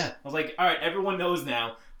stakes. Yeah. I was like, all right, everyone knows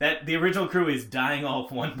now that the original crew is dying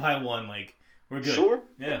off one by one. We're good. Sure.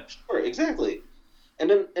 Yeah. Sure, exactly. And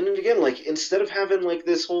then again, instead of having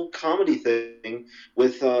this whole comedy thing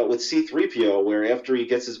with C-3PO, where after he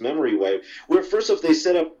gets his memory wiped, where first off they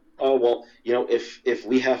set up oh well, if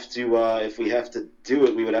we have to do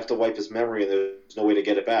it, we would have to wipe his memory, and there's no way to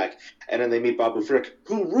get it back. And then they meet Babu Frick,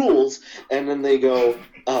 who rules, and then they go,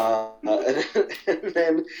 and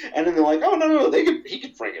then they're like, oh no, he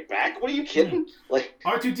could bring it back. What are you kidding? Like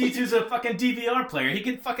R2D2's a fucking DVR player. He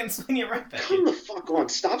can fucking swing it right back. Come the fuck on!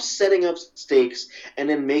 Stop setting up stakes and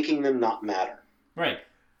then making them not matter. Right.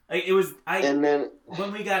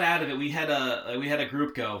 When we got out of it, we had a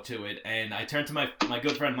group go to it, and I turned to my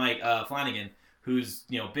good friend Mike Flanagan, who's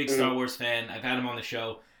big Star Wars fan. I've had him on the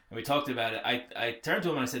show, and we talked about it. I turned to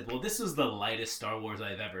him and I said, "Well, this is the lightest Star Wars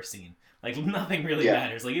I've ever seen. Like nothing really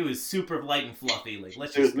matters. Like it was super light and fluffy.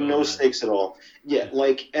 Like there's no stakes at all. Yeah,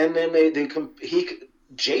 and then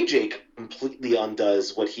JJ completely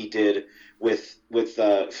undoes what he did with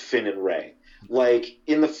Finn and Rey. Like,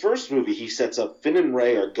 in the first movie, he sets up Finn and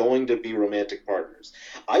Rey are going to be romantic partners.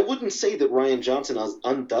 I wouldn't say that Rian Johnson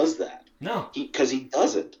undoes that. No. Because he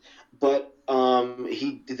doesn't. But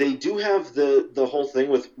they do have the whole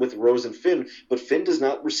thing with Rose and Finn, but Finn does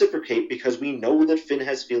not reciprocate because we know that Finn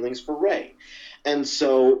has feelings for Rey. And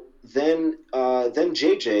so then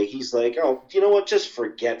JJ, he's like, oh, you know what? Just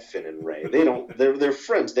forget Finn and Rey. They're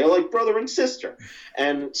friends. They're like brother and sister.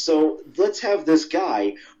 And so let's have this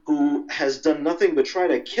guy who has done nothing but try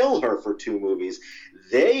to kill her for 2 movies.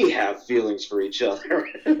 They have feelings for each other.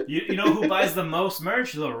 you know who buys the most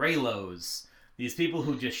merch? The Raylos. These people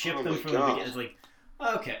who just ship them from the beginning. It's like,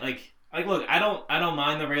 okay, like look, I don't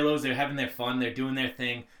mind the Raylos. They're having their fun. They're doing their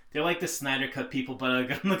thing. They're like the Snyder Cut people, but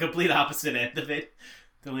on the complete opposite end of it.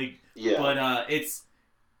 They're like, but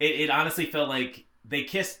it honestly felt like they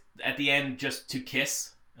kissed at the end just to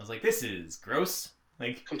kiss. I was like, this is gross.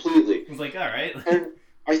 Like completely. I was like, all right. And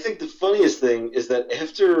I think the funniest thing is that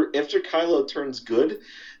after Kylo turns good,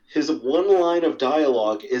 his one line of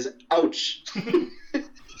dialogue is "ouch."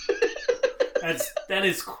 That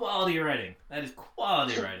is quality writing. That is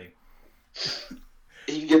quality writing.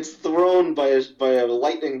 He gets thrown by a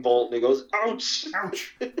lightning bolt, and he goes, "Ouch!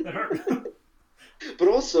 Ouch! That hurt." But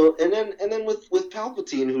also, and then with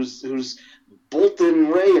Palpatine, who's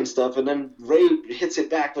bolting Rey and stuff, and then Rey hits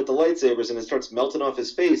it back with the lightsabers, and it starts melting off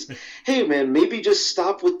his face. Hey man, maybe just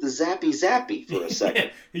stop with the zappy for a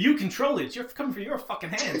second. You control it. It's coming from your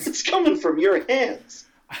fucking hands. It's coming from your hands.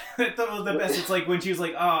 I thought it was the best. It's like when she was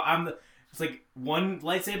like, "Oh, It's like one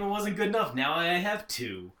lightsaber wasn't good enough. Now I have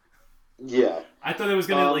 2. Yeah. I thought it was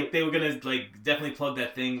gonna they were gonna definitely plug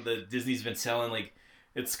that thing that Disney's been selling. Like,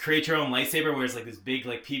 it's create your own lightsaber, where it's like this big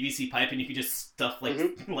PVC pipe, and you can just stuff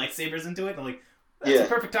lightsabers into it. I'm like, that's the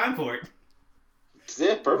perfect time for it.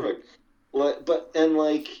 Yeah, perfect.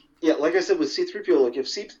 Like I said with C-3PO, like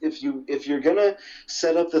if you're gonna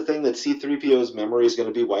set up the thing that C-3PO's memory is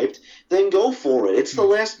gonna be wiped, then go for it. It's the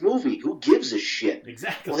last movie. Who gives a shit?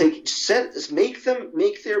 Exactly. Like make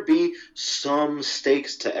there be some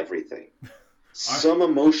stakes to everything. Some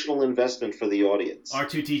emotional investment for the audience.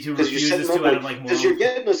 R2D2 refuses to out of moral. Because you're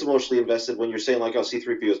getting us emotionally invested when you're saying oh,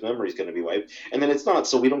 C-3PO's memory is going to be wiped, and then it's not,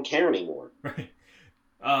 so we don't care anymore. Right.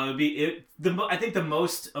 I think the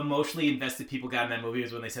most emotionally invested people got in that movie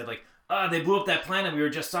was when they said they blew up that planet we were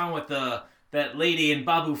just on with that lady and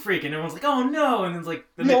Babu Frick, and everyone's like, oh no, and then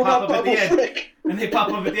they pop up at the end, and they pop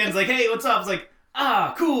up at the end, it's like, hey, what's up? It's like,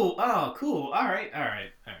 cool, all right,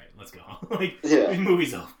 let's go. The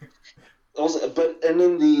movie's over. Also,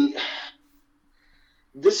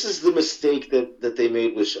 this is the mistake that they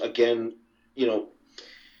made, which again, this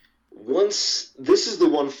is the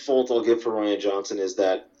one fault I'll give for Rian Johnson is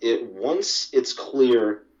that once it's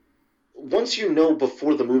clear, once you know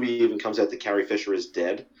before the movie even comes out that Carrie Fisher is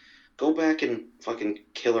dead, go back and fucking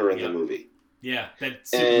kill her in the movie. Yeah, that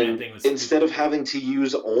Superman thing was instead of having to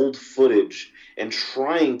use old footage and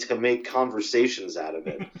trying to make conversations out of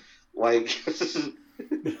it,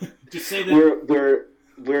 just say that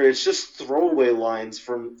where it's just throwaway lines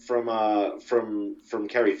from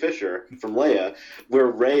Carrie Fisher, from Leia, where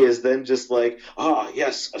Rey is then just like,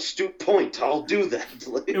 yes, astute point, I'll do that.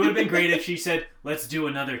 It would have been great if she said, let's do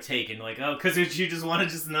another take, and because she just wanted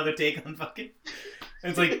just another take on fucking... And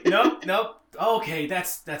it's like, nope, okay,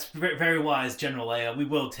 that's very, very wise, General Leia, we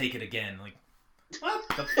will take it again. Like, what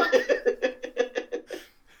the fuck?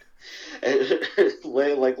 And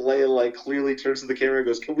Leia clearly turns to the camera and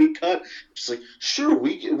goes, "Can we cut?" She's like, "Sure,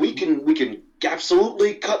 we can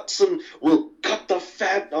absolutely cut some. We'll cut the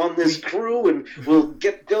fat on this crew and we'll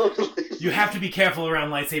get going." You have to be careful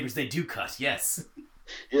around lightsabers; they do cut. Yes.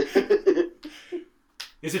 Yeah.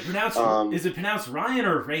 Is it pronounced Ryan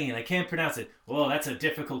or Rain? I can't pronounce it. Well, that's a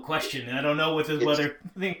difficult question, and I don't know whether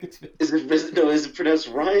Is it pronounced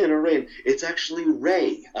Ryan or Rain? It's actually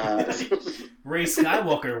Ray. Ray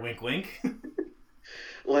Skywalker, wink, wink.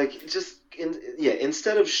 like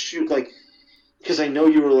instead of because I know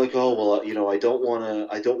you were like, oh well, I don't want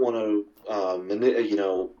to,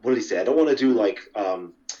 what did he say? I don't want to do like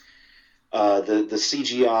the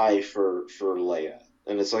CGI for Leia.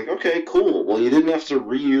 And it's like, okay, cool. Well, you didn't have to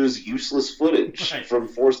reuse useless footage from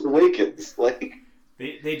Force Awakens. Like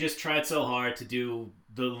they just tried so hard to do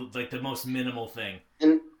the most minimal thing.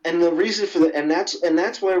 And the reason for that, and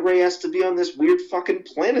that's why Rey has to be on this weird fucking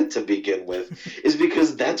planet to begin with, is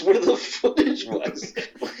because that's where the footage was.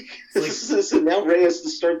 So now Rey has to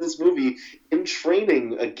start this movie in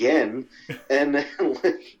training again, and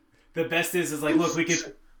the best is like, look,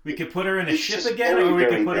 we could put her in a ship again, or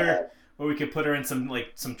we could put her in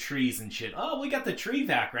some trees and shit. Oh, we got the tree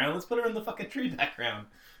background. Let's put her in the fucking tree background.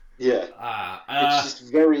 Yeah. It's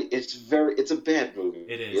a bad movie.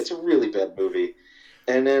 It is. It's a really bad movie.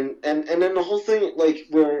 And then the whole thing, like,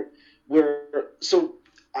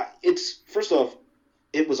 it's, first off,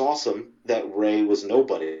 it was awesome that Rey was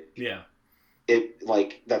nobody. Yeah.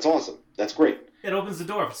 That's awesome. That's great. It opens the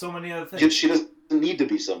door for so many other things. She doesn't need to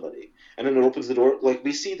be somebody. And then it opens the door, like,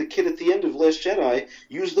 we see the kid at the end of Last Jedi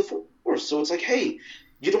use the Force. So it's like, hey,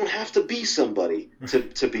 you don't have to be somebody to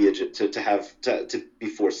be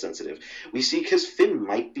Force sensitive. We see because Finn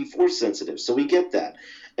might be Force sensitive, so we get that.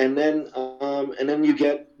 And then you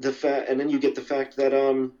get the fact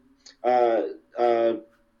that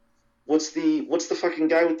what's the fucking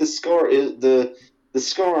guy with the scar, the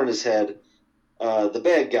scar on his head, the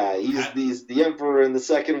bad guy. He's the Emperor in the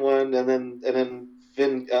second one, and then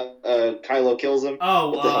Finn Kylo kills him.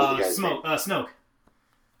 Snoke.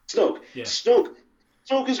 Snoke. Yeah.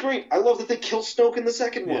 Snoke is great. I love that they kill Snoke in the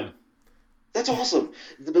second one. That's awesome.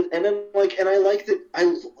 And then I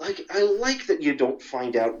like that you don't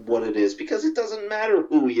find out what it is, because it doesn't matter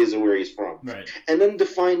who he is or where he's from. Right. And then to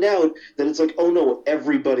find out that it's like, oh no,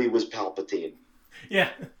 everybody was Palpatine. Yeah.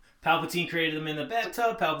 Palpatine created them in the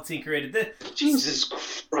bathtub. Palpatine created this. Jesus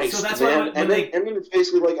Christ! So that's man. why and then it's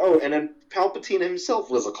basically like, oh, and then Palpatine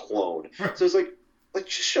himself was a clone. Right. So it's like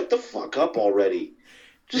just shut the fuck up already.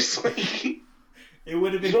 Just like. It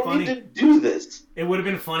would have been funny. You don't need to do this. It would have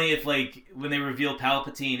been funny if, like, when they reveal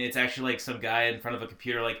Palpatine, it's actually, like, some guy in front of a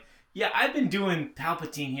computer, like, yeah, I've been doing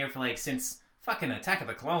Palpatine here for, like, since fucking Attack of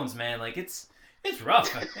the Clones, man. Like, it's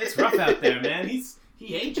rough. It's rough out there, man.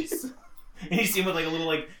 He ages. And you see him with, like, a little,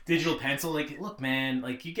 like, digital pencil, like, look, man,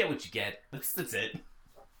 like, you get what you get. That's it.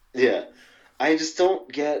 Yeah. I just don't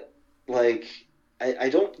get, like, I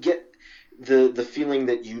don't get the feeling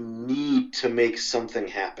that you need to make something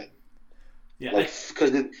happen. Yeah, like,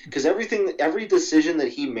 because every decision that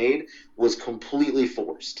he made was completely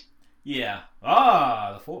forced. Yeah.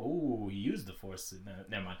 The Force. Ooh, he used the Force. No,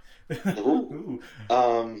 never mind. Ooh.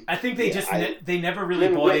 I think they they never really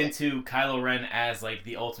bought into Kylo Ren as, like,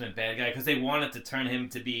 the ultimate bad guy, because they wanted to turn him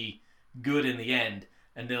to be good in the end,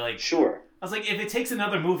 and they're like, sure. I was like, if it takes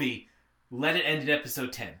another movie, let it end at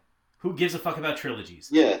Episode 10. Who gives a fuck about trilogies?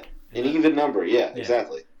 Yeah, an even number. Yeah,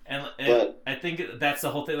 exactly. And I think that's the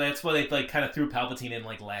whole thing. That's why they, like, kind of threw Palpatine in,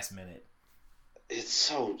 like, last minute. It's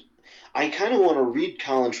so. I kind of want to read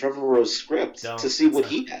Colin Trevorrow's script to see what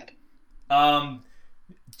he had.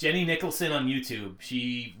 Jenny Nicholson on YouTube,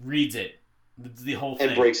 she reads it, the whole thing,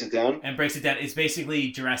 and breaks it down. It's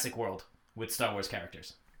basically Jurassic World with Star Wars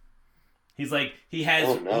characters. He's like he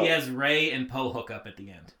has Rey and Poe hook up at the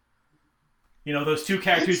end. You know, those two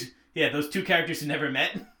characters. Yeah, those two characters who never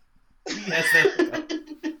met. He has them.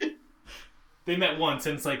 They met once,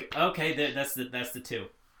 and it's like, okay, that's the two.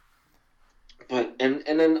 But and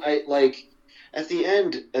then I like at the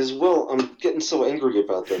end as well. I'm getting so angry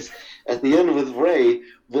about this. At the end with Rey,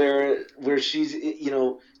 where she's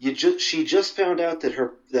she just found out that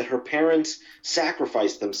her parents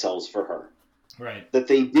sacrificed themselves for her. Right. That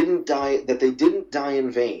they didn't die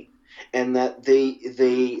in vain, and that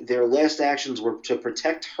their last actions were to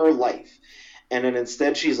protect her life. And then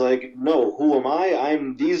instead she's like, no, who am I?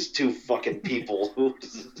 I'm these two fucking people who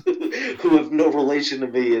have no relation to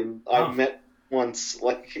me, and I've met once.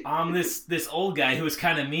 Like, I'm this old guy who was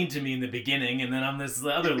kind of mean to me in the beginning, and then I'm this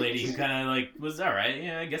other lady who kind of, like, was all right.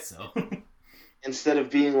 Yeah, I guess so. Instead of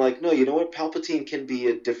being like, no, you know what? Palpatine can be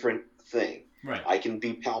a different thing. Right. I can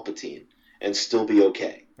be Palpatine and still be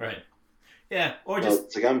okay. Right. Yeah, or just...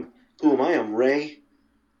 it's like, who am I? I'm Rey.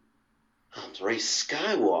 I'm Rey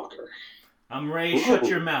Skywalker. I'm Rey. Shut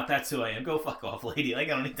your mouth. That's who I am. Go fuck off, lady. Like,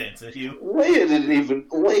 I don't need to answer to you. Leia didn't even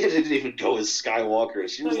go as Skywalker.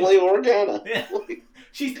 She was Leia Organa. Yeah.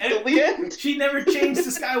 She's till the end. She never changed to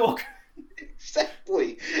Skywalker.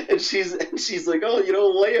 Exactly. And she's like, oh, you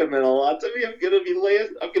know, Leia meant a lot to me. I'm gonna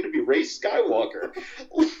be Rey Skywalker.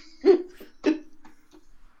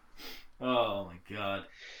 Oh my god.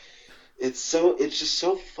 it's just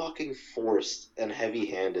so fucking forced and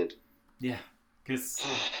heavy-handed. Yeah, because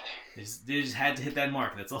they just had to hit that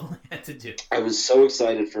mark. That's all they had to do. I was so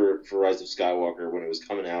excited for Rise of Skywalker when it was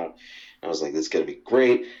coming out. I was like, this is gonna be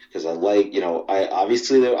great because I like, I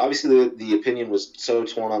obviously the opinion was so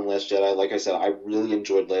torn on Last Jedi. Like I said, I really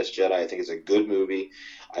enjoyed Last Jedi. I think it's a good movie.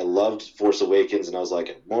 I loved Force Awakens, and I was like,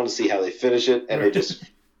 I want to see how they finish it, and they just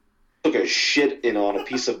took a shit on a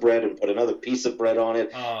piece of bread and put another piece of bread on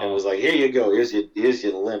it, and was like, here you go, here's your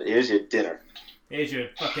dinner. Here's your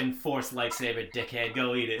fucking Force lightsaber, dickhead.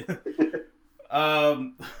 Go eat it.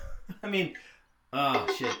 I mean. Oh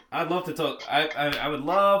shit! I'd love to talk. I would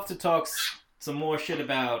love to talk some more shit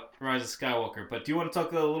about Rise of Skywalker. But do you want to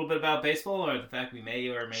talk a little bit about baseball, or the fact we may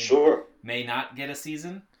or may not get a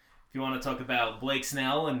season? If you want to talk about Blake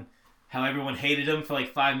Snell and how everyone hated him for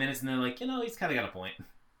like 5 minutes, and they're like, he's kind of got a point.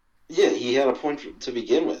 Yeah, he had a point to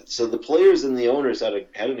begin with. So the players and the owners had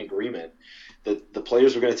an agreement that the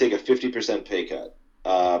players were going to take a 50% pay cut.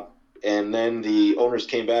 And then the owners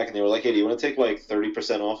came back and they were like, hey, do you want to take like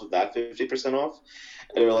 30% off of that 50% off?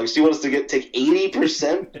 And they were like, so you want us to take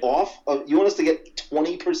 80% off? You want us to get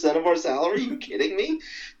 20% of our salary? Are you kidding me?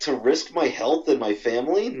 To risk my health and my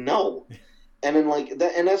family? No. And then like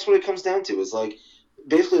that, and that's what it comes down to is like,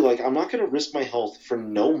 basically like, I'm not going to risk my health for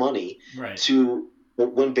no money to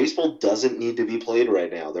when baseball doesn't need to be played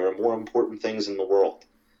right now. There are more important things in the world.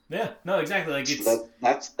 Yeah, no, exactly. Like it's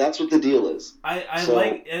that's what the deal is.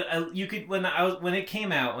 You could when it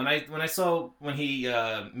came out when I saw when he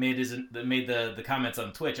made the comments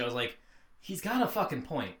on Twitch, I was like, he's got a fucking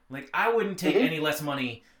point. Like I wouldn't take any less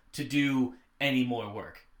money to do any more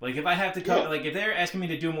work. Like if I have to come, like if they're asking me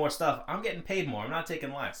to do more stuff, I'm getting paid more. I'm not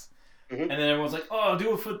taking less. And then everyone's like, oh,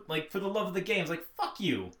 do it for the love of the game. It's like fuck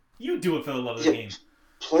you. You do it for the love of the game.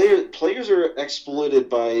 Players are exploited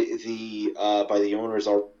by the owners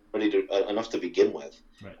already enough to begin with,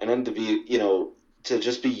 and then to be to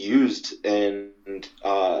just be used and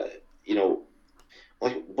like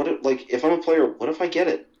if I'm a player, what if I get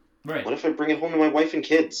it? Right. What if I bring it home to my wife and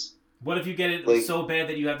kids? What if you get it so bad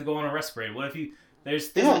that you have to go on a respirator? What if you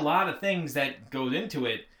there's a lot of things that goes into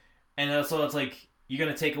it, and so it's like you're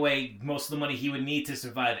gonna take away most of the money he would need to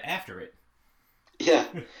survive after it. Yeah,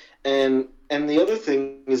 and the other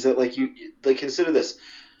thing is that consider this.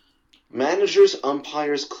 Managers,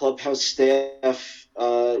 umpires, clubhouse staff,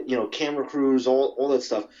 camera crews, all that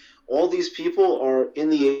stuff. All these people are in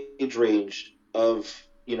the age range of,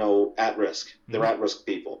 at risk. They're at-risk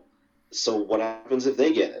people. So what happens if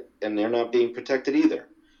they get it and they're not being protected either?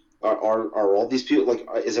 Are all these people,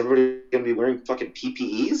 is everybody going to be wearing fucking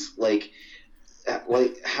PPEs? Like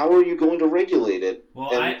how are you going to regulate it?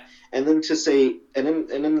 Well, and then to say, and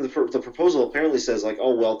then the proposal apparently says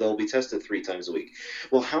they'll be tested 3 times a week.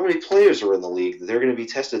 Well, how many players are in the league that they're going to be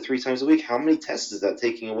tested 3 times a week? How many tests is that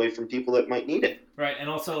taking away from people that might need it? Right, and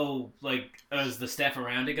also is the staff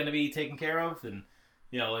around it going to be taken care of? And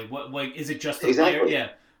what is it just the player?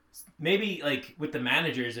 Yeah, maybe with the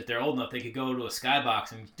managers, if they're old enough, they could go to a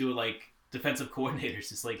skybox and do it like defensive coordinators,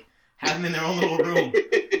 just have them in their own little room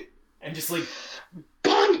and just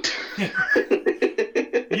bunt.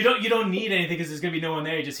 You don't need anything because there's gonna be no one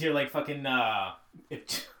there. You just hear fucking. I'm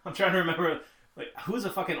trying to remember who's a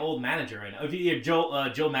fucking old manager right now. If you hear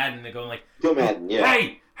Joe Madden, they're going Joe Madden, yeah.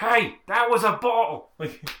 Hey, that was a ball.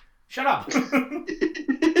 Shut up.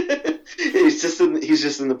 He's just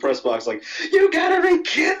in the press box you gotta be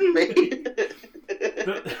kidding me.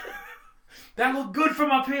 That looked good from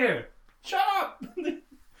up here. Shut up.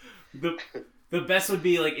 The best would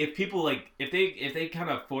be if people if they kind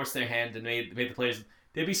of force their hand and made the players.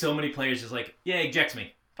 There'd be so many players just eject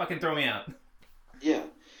me. Fucking throw me out. Yeah.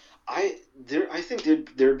 I think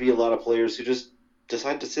there'd be a lot of players who just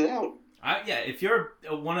decide to sit out. If you're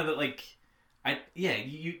one of the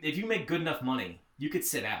if you make good enough money, you could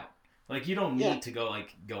sit out. You don't need to go in.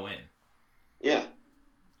 Yeah.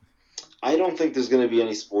 I don't think there's going to be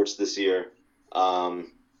any sports this year. I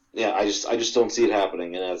just don't see it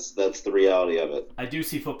happening, and that's the reality of it. I do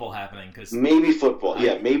see football happening because maybe football.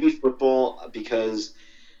 Maybe football because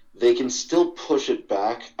they can still push it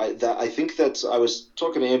back. I think that's. I was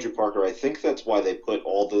talking to Andrew Parker. I think that's why they put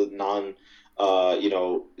all the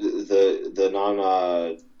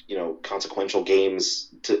consequential games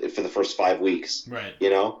for the first 5 weeks. Right.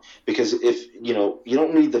 Because if you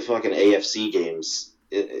don't need the fucking AFC games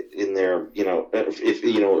in there, if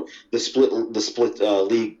the split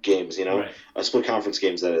league games, right. Split conference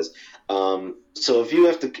games, that is. So if you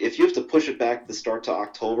have to push it back the start to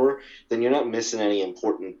October, then you're not missing any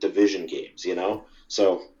important division games,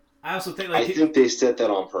 So I also think I think they set that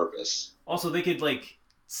on purpose. Also, they could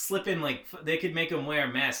slip in like they could make them wear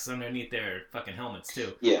masks underneath their fucking helmets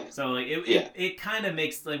too. Yeah. So like it kind of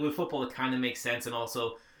makes like with football it kind of makes sense, and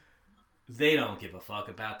also they don't give a fuck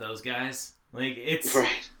about those guys. Like it's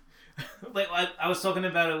right. Like I was talking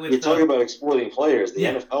about it with. You're talking about exploiting players. The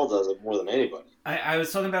Yeah. NFL does it more than anybody. I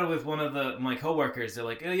was talking about it with one of my coworkers. They're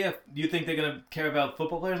like, "Oh yeah, do you think they're gonna care about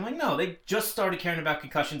football players?" I'm like, "No, they just started caring about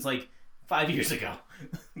concussions like 5 years ago."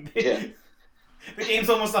 Yeah. The game's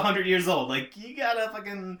almost 100 years old. Like you gotta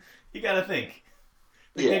think.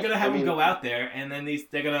 Like, Yeah, they're gonna have them go out there, and then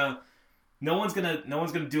no one's gonna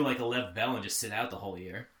do like a Lev Bell and just sit out the whole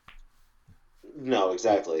year. No,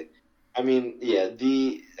 exactly. I mean, yeah,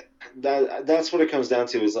 that's what it comes down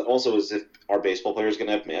to. Is if our baseball players going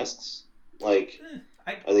to have masks? Like,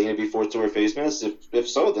 are they going to be forced to wear face masks? If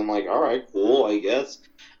so, then like, all right, cool, I guess.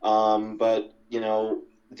 But you know,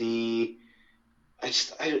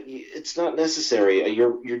 it's not necessary.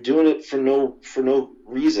 You're doing it for no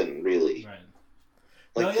reason, really. Right.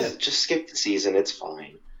 Like, No, yeah. just skip the season. It's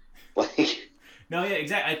fine. Like, no, yeah,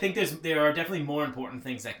 exactly. I think there are definitely more important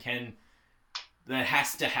things that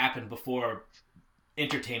has to happen before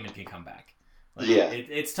entertainment can come back. Like, yeah,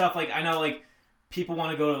 it's tough. Like I know, like people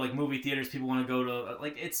want to go to like movie theaters. People want to go to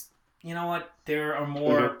like it's. You know what? There are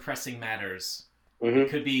more pressing matters. It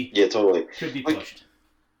could be. Yeah, totally. Could be pushed.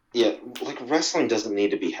 Yeah, like wrestling doesn't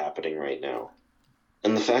need to be happening right now,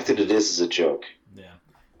 and the fact that it is a joke. Yeah,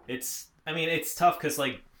 it's. I mean, it's tough because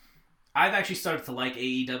like I've actually started to like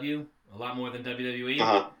AEW a lot more than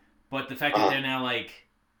WWE. But the fact that they're now like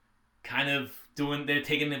kind of they're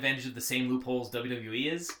taking advantage of the same loopholes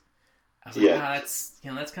WWE is. I was like, that's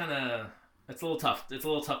a little tough. It's a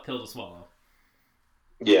little tough pill to swallow.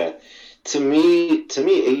 Yeah, to me,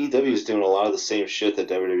 AEW is doing a lot of the same shit that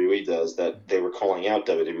WWE does that they were calling out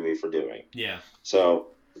WWE for doing. Yeah. So,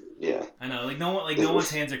 yeah. I know, no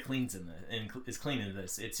one's hands are clean is clean in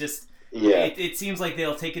this. It's just, yeah. It seems like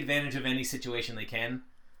they'll take advantage of any situation they can,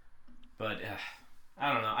 but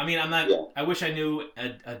I don't know. I mean, I'm not. Yeah. I wish I knew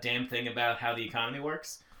a damn thing about how the economy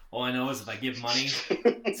works. All I know is if I give money,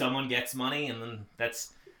 someone gets money, and then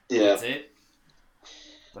that's it.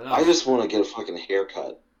 But, I just want to get a fucking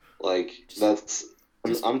haircut. Like,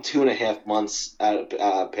 I'm 2.5 months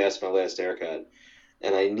past my last haircut,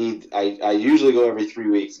 and I usually go every 3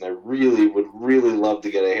 weeks, and I would really love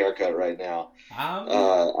to get a haircut right now.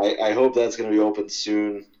 I hope that's going to be open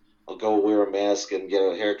soon. I'll go wear a mask and get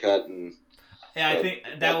a haircut, and I think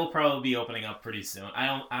that will probably be opening up pretty soon.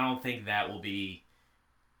 I don't think that will be.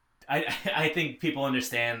 I think people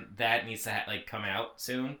understand that needs to come out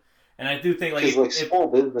soon. And I do think small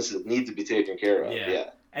businesses need to be taken care of.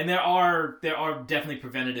 Yeah. And there are definitely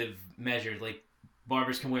preventative measures. Like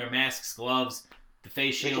barbers can wear masks, gloves, the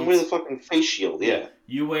face shields. They can wear the fucking face shield. Yeah.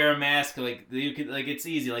 You wear a mask, like you could, like it's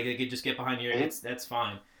easy. Like they could just get behind your ears. That's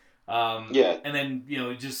fine. Yeah. And then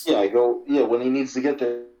just I go when he needs to get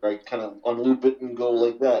there, I kind of unloop it and go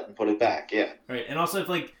like that and put it back. Yeah. Right. And also if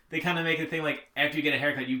they kind of make the thing like after you get a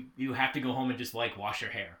haircut, you have to go home and just wash your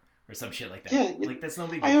hair. Or some shit like that. Yeah, like that's no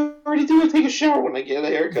big deal. I already do. I take a shower when I get a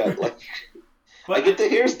haircut. Like, I get the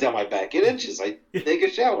hairs down my back in inches. I take a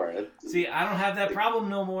shower. See, I don't have that problem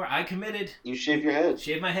no more. I committed. You shave your head.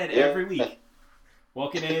 Shave my head every week.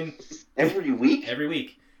 Walking in. Every week? Every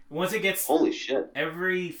week. Once it gets. Holy shit.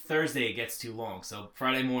 Every Thursday it gets too long. So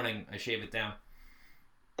Friday morning I shave it down.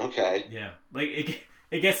 Okay. Yeah. Like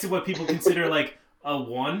it gets to what people consider like a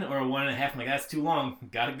 1 or a 1.5. I'm like, that's too long.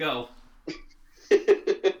 Gotta go.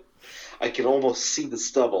 I can almost see the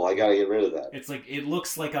stubble. I gotta get rid of that. It's like it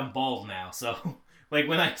looks like I'm bald now. So, like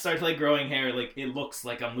when I start growing hair, like it looks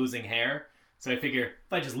like I'm losing hair. So I figure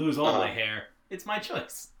if I just lose all my hair, it's my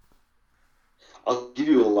choice. I'll give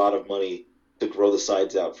you a lot of money to grow the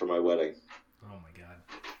sides out for my wedding. Oh my god!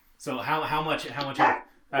 So how much?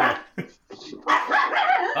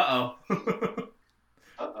 Uh-oh.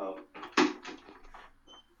 Uh-oh.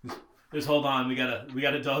 Just hold on. We got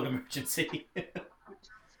a dog emergency.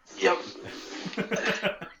 Yep.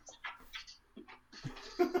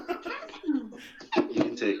 You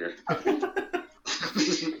can take her.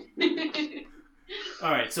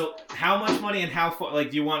 All right. So, how much money and how far?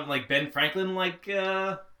 Like, do you want Ben Franklin,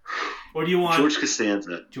 or do you want George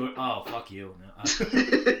Costanza? Oh, fuck you! No,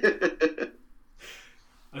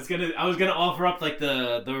 I was gonna offer up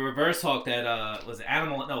the reverse hawk that was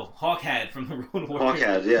Hawk had from the Road Warrior. Hawk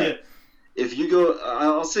had, yeah. If you go,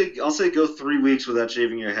 I'll say go 3 weeks without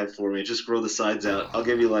shaving your head for me. Just grow the sides out. I'll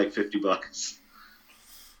give you like $50.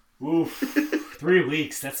 Oof, 3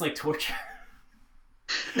 weeks. That's like torture.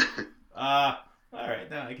 All right,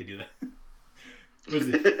 no, I could do that. What is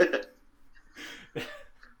it?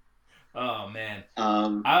 Oh man.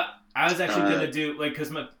 I was actually gonna do like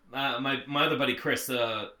because my other buddy Chris,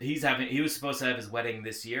 he was supposed to have his wedding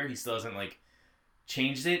this year. He still hasn't like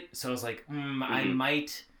changed it. So I was like, I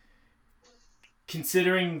might.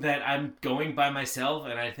 Considering that I'm going by myself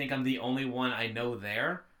and I think I'm the only one I know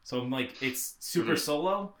there, so I'm like it's super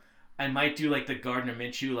solo. I might do like the Gardner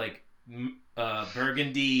Minshew like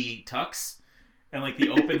burgundy tux and like the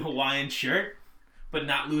open Hawaiian shirt, but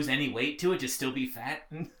not lose any weight to it, just still be fat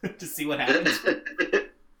to see what happens.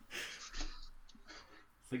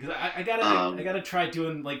 Because I gotta try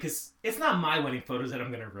doing like because it's not my wedding photos that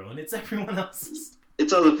I'm gonna ruin. It's everyone else's.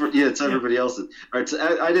 It's everybody else's. All right, so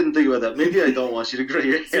I didn't think about that. Maybe I don't want you to grow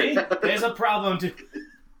your hair. See, there's a problem.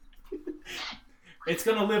 It's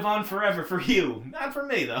gonna live on forever for you, not for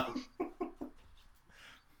me though.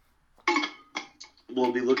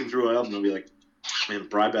 We'll be looking through an album and be like, man,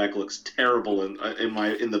 Bryback looks terrible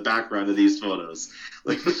in the background of these photos.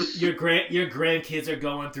 Like your grandkids are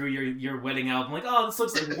going through your wedding album, like, oh, this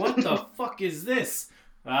looks like what the fuck is this?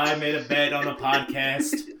 I made a bet on a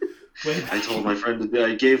podcast. I told my friend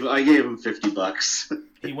I gave him $50.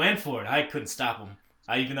 He went for it. I couldn't stop him.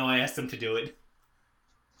 Even though I asked him to do it.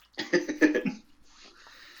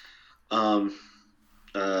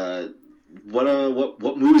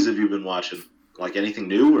 What movies have you been watching? Like anything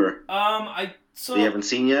new or? You haven't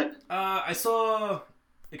seen yet? I saw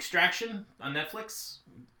Extraction on Netflix.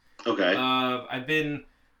 Okay. I've been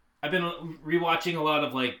rewatching a lot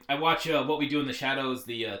of like I watch What We Do in the Shadows,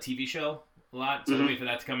 the TV show, a lot. So I wait for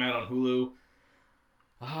that to come out on Hulu.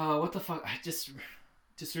 What the fuck? I just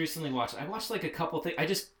recently watched. I watched like a couple things. I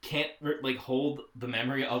just can't like hold the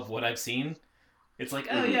memory of what I've seen. It's like,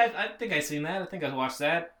 oh yeah, I think I've seen that. I think I watched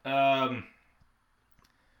that. What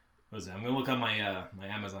is it? I'm gonna look on my my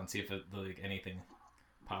Amazon, see if like anything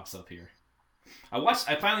pops up here.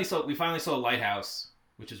 We finally saw Lighthouse,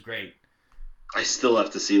 which is great. I still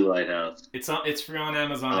have to see Lighthouse. It's free on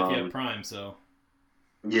Amazon if you have Prime. So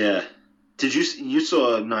yeah, you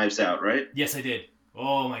saw Knives Out, right? Yes, I did.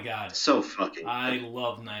 Oh my god, so fucking. I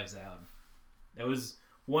love Knives Out. That was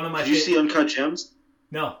one of my. Did you see Uncut Gems?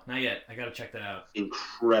 No, not yet. I gotta check that out.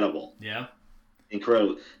 Incredible. Yeah.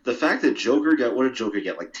 Incredible. The fact that what did Joker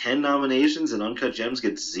get? Like 10 nominations and Uncut Gems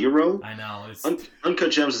gets 0? I know.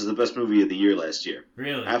 Uncut Gems is the best movie of the year last year.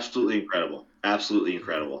 Really? Absolutely incredible. Absolutely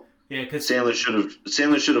incredible. Yeah, because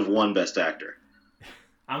Sandler should have won Best Actor.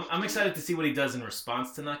 I'm excited to see what he does in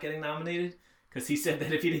response to not getting nominated. Because he said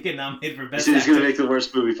that if he didn't get nominated for Best Actor, he's going to make the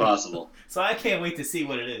worst movie possible. So I can't wait to see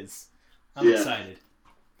what it is. I'm excited.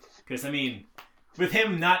 Because I mean, with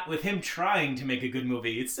him trying to make a good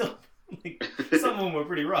movie, it's still. Like, some of them were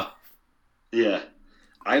pretty rough. Yeah.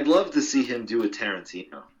 I'd love to see him do a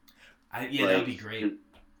Tarantino. That'd be great.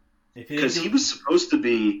 Because he was supposed to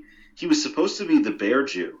be the Bear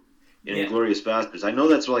Jew in Inglourious Basterds. I know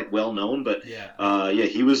that's like well known, but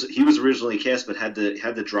he was originally cast but had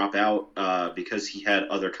to drop out because he had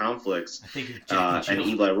other conflicts. I think and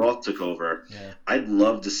Eli Roth took over. Yeah. I'd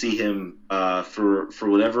love to see him for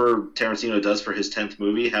whatever Tarantino does for his 10th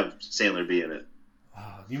movie, have Sandler be in it.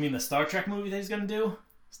 You mean the Star Trek movie that he's going to do?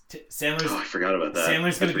 Sandler's. Oh, I forgot about that.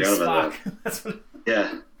 Sandler's going to be Spock. That's what.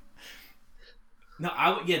 Yeah. No,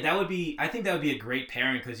 that would be. I think that would be a great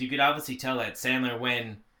pairing because you could obviously tell that Sandler,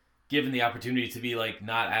 when given the opportunity to be like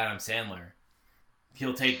not Adam Sandler,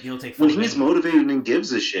 he'll take. When he's motivated and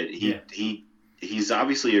gives a shit, he's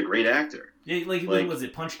obviously a great actor. Yeah, like what was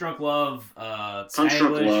it? Punch Drunk Love, Punch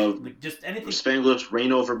Drunk Love, like just anything. Spanglish,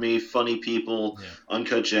 Reign Over Me, Funny People,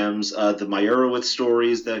 Uncut Gems, the Meyerowitz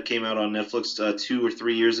stories that came out on Netflix 2 or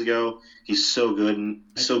 3 years ago. He's so good in.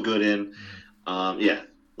 I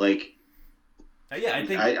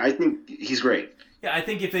think he's great. Yeah, I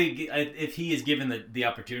think if he is given the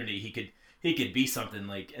opportunity, he could be something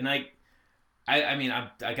like. And I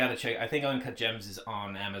gotta check. I think Uncut Gems is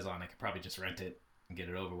on Amazon. I could probably just rent it and get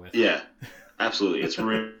it over with. Yeah, absolutely. It's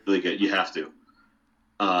really good. You have to.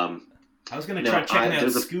 I was gonna try checking out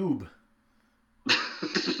Scoob.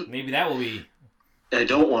 Maybe that will be. I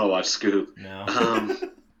don't want to watch Scoob. No.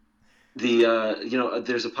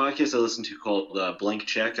 There's a podcast I listen to called Blank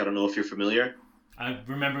Check. I don't know if you're familiar. I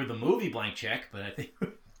remember the movie Blank Check, but I think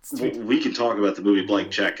we can talk about the movie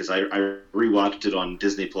Blank Check because I rewatched it on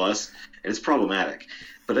Disney Plus and it's problematic.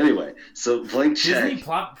 But anyway, so Blank Check. Disney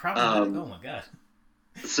problematic. Oh my god.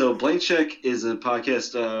 So Blank Check is a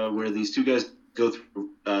podcast where these two guys go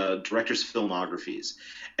through directors' filmographies,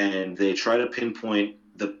 and they try to pinpoint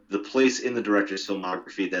the place in the director's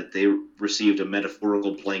filmography that they received a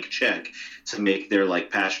metaphorical blank check to make their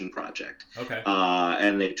like passion project. Okay.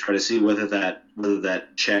 And they try to see whether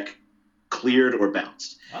that check cleared or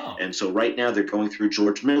bounced. Oh. And so right now they're going through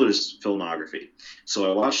George Miller's filmography.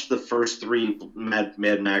 So I watched the first 3 Mad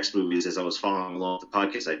Max movies as I was following along with the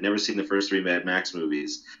podcast. I'd never seen the first 3 Mad Max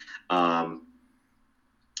movies.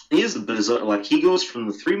 He is bizarre. Like, he goes from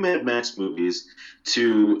the 3 Mad Max movies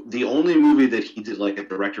to the only movie that he did like a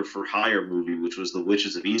director for hire movie, which was The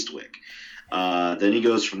Witches of Eastwick. Then he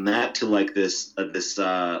goes from that to like this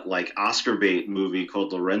like Oscar bait movie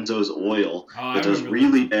called Lorenzo's Oil that does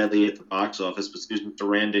really badly at the box office, but Susan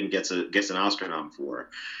Sarandon gets an Oscar nom for.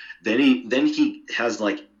 Then he has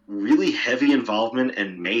like really heavy involvement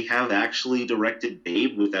and may have actually directed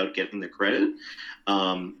Babe without getting the credit,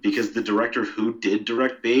 because the director who did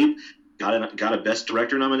direct Babe got a Best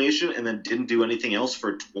Director nomination and then didn't do anything else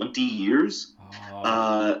for 20 years.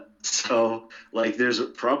 So like, there's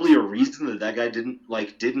probably a reason that guy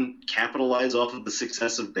didn't capitalize off of the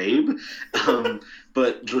success of Babe.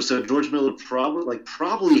 But so George Miller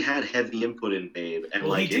probably had heavy input in Babe, and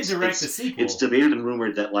well, he did direct the sequel. It's debated and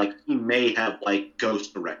rumored that like he may have like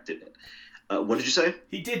ghost directed it. What did you say?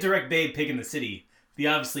 He did direct Babe, Pig in the City, the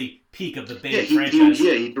obviously peak of the Babe franchise.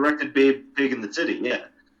 He directed Babe, Pig in the City. Yeah.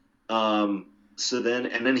 So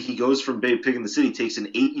then he goes from Babe, Pig in the City, takes an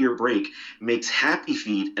 8-year break, makes Happy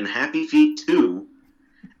Feet and Happy Feet 2,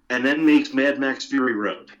 and then makes Mad Max Fury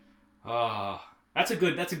Road. That's a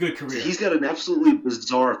good career. He's got an absolutely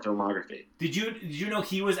bizarre filmography. Did you know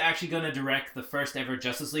he was actually going to direct the first ever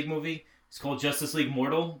Justice League movie? It's called Justice League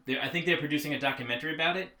Mortal. I think they're producing a documentary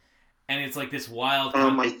about it, and it's like this wild.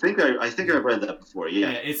 I think I've read that before.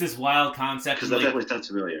 Yeah, it's this wild concept. Because that definitely sounds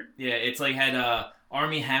familiar. Yeah, it's like had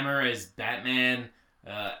Armie Hammer as Batman,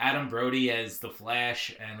 Adam Brody as the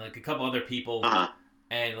Flash, and like a couple other people.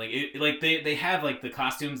 And like they have like the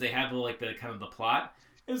costumes, they have like the kind of the plot.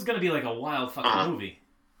 It was gonna be like a wild fucking movie.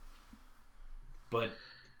 But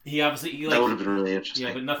he obviously that would have been really interesting.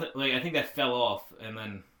 Yeah, but nothing. Like, I think that fell off, and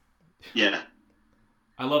then. Yeah.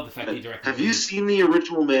 I love the fact that he directed. Have you seen the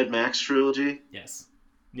original Mad Max trilogy? Yes.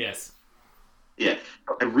 Yeah,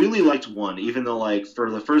 I really liked 1, even though like for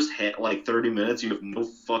the first 30 minutes you have no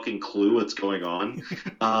fucking clue what's going on.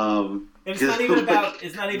 It's not even about.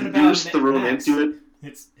 It's not even about. You're just thrown into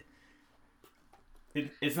it.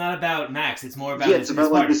 It's not about Max. It's more about. Yeah, it's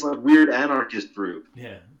about like this like weird anarchist group.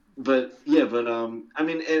 Yeah. But I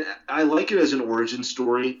mean, I like it as an origin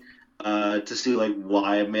story. To see like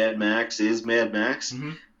why Mad Max is Mad Max,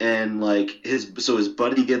 and like his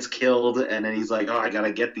buddy gets killed, and then he's like, oh, I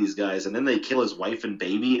gotta get these guys, and then they kill his wife and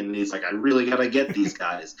baby, and he's like, I really gotta get these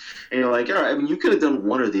guys, and you're like, all right, I mean, you could have done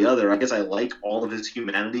one or the other. I guess I like all of his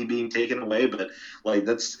humanity being taken away, but like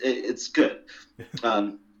it's good.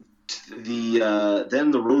 Then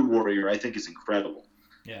the Road Warrior I think is incredible.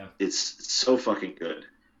 Yeah, it's so fucking good.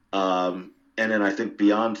 And then I think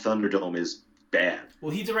Beyond Thunderdome is bad.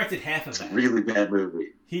 Well, he directed half of that. It's a really bad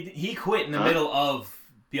movie. He quit in the middle of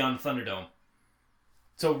Beyond Thunderdome.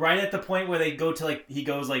 So right at the point where they go to like he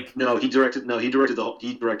goes like he directed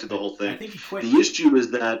the whole thing. I think he quit. The issue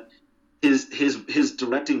is that his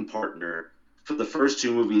directing partner for the first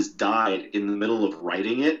 2 movies died in the middle of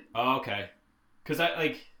writing it. Oh, okay. Because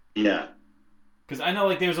I know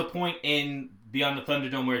like there's a point in Beyond the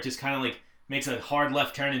Thunderdome where it just kind of like makes a hard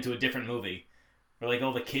left turn into a different movie. Where like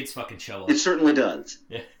all the kids fucking show up. It certainly does.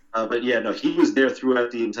 Yeah. But yeah, no, he was there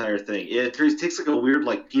throughout the entire thing. It takes like a weird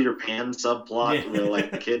like Peter Pan subplot where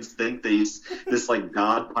like the kids think that he's this like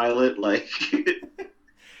god pilot. Like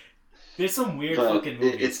there's some weird fucking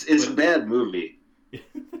movies. It's a bad movie.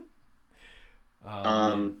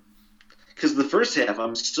 Because the first half,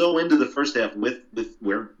 I'm so into the first half with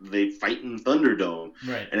where they fight in Thunderdome,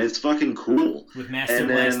 right? And it's fucking cool. With Master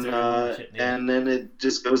Blaster, and then it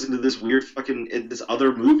just goes into this weird fucking this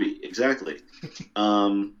other movie, exactly.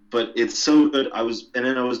 But it's so good. I was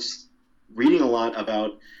reading a lot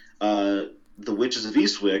about The Witches of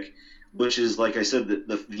Eastwick, which is, like I said,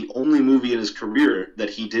 the only movie in his career that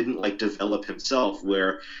he didn't like develop himself,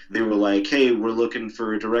 where they were like, "Hey, we're looking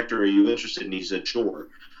for a director. Are you interested?" And he said, "Sure."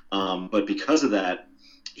 But because of that,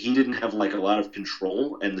 he didn't have like a lot of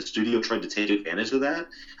control, and the studio tried to take advantage of that.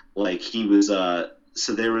 Like he was, so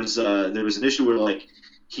there was an issue where like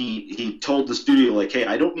he told the studio like, hey,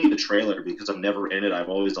 I don't need a trailer because I'm never in it. I'm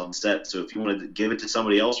always on set. So if you want to give it to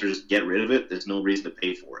somebody else or just get rid of it, there's no reason to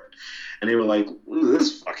pay for it. And they were like,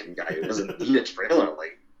 this fucking guy who doesn't need a trailer,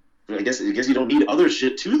 like. I guess you don't need other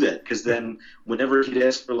shit to that, because then whenever he'd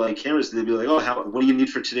ask for like cameras, they'd be like, "Oh, what do you need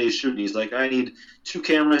for today's shoot?" And he's like, "I need 2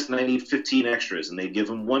 cameras and I need 15 extras." And they'd give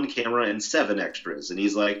him 1 camera and 7 extras, and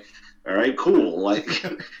he's like, "All right, cool." Like,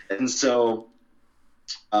 and so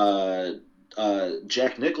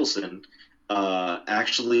Jack Nicholson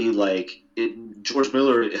actually George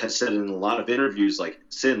Miller has said in a lot of interviews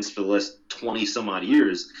since for the last 20 some odd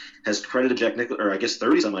years has credited Jack Nicholson, or I guess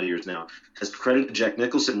 30 some odd years now, has credited Jack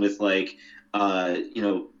Nicholson with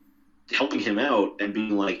helping him out and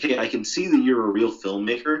being like, hey, I can see that you're a real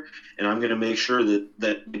filmmaker, and I'm going to make sure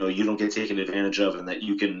that you don't get taken advantage of, and that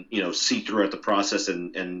you can see throughout the process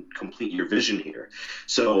and complete your vision here.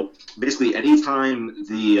 So basically, anytime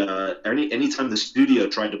the studio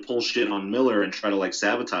tried to pull shit on Miller and try to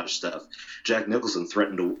sabotage stuff, Jack Nicholson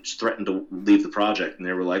threatened to leave the project, and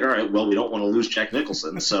they were like, all right, well, we don't want to lose Jack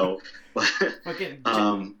Nicholson, so. Okay,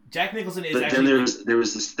 Jack Nicholson is. But actually then there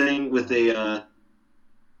was this thing with a.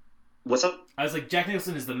 What's up? I was like, Jack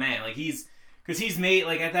Nicholson is the man. Because he's made,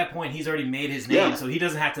 at that point, he's already made his name, so he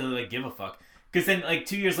doesn't have to, give a fuck. Because then,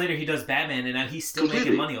 2 years later, he does Batman, and now he's still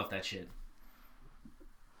making money off that shit.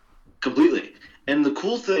 Completely. And the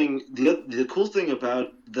cool thing, the cool thing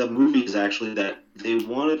about the movie is actually that they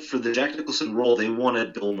wanted, for the Jack Nicholson role, they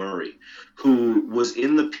wanted Bill Murray, who was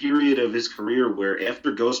in the period of his career where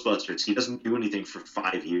after Ghostbusters, he doesn't do anything for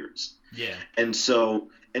 5 years. Yeah. And so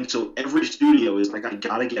every studio is like, I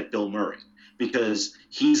gotta get Bill Murray, because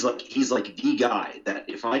he's the guy that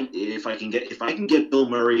if I can get Bill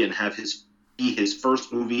Murray and have his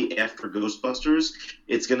first movie after Ghostbusters,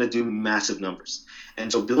 it's gonna do massive numbers. And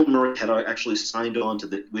so Bill Murray had actually signed on to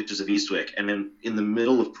the Witches of Eastwick, and then in the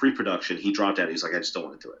middle of pre-production, he dropped out. He's like, I just don't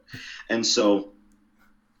want to do it. And so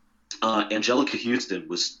Angelica Houston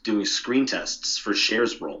was doing screen tests for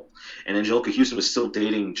Cher's role, and Angelica Houston was still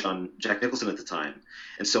dating Jack Nicholson at the time.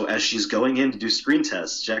 And so as she's going in to do screen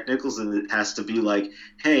tests, Jack Nicholson has to be like,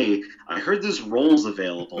 hey, I heard this role's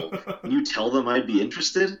available. Can you tell them I'd be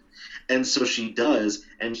interested? And so she does,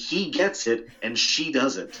 and he gets it, and she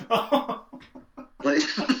doesn't. That's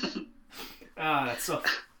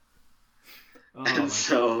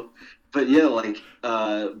so... But yeah,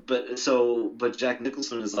 but Jack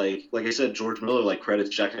Nicholson is like I said, George Miller credits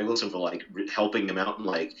Jack Nicholson for helping him out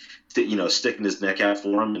and sticking his neck out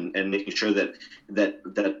for him and making sure that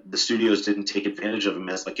the studios didn't take advantage of him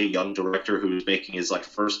as a young director who was making his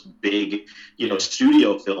first big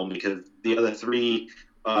studio film, because the other three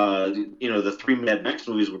the three Mad Max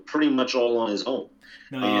movies were pretty much all on his own.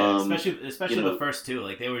 No, yeah, especially the first two,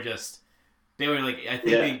 I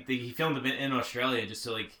think he filmed them in Australia just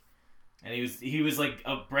to and he was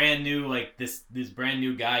a brand new this brand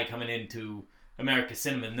new guy coming into American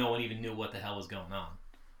cinema, and no one even knew what the hell was going on.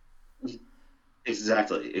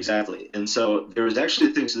 Exactly. And so there was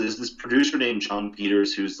actually things. So there's this producer named John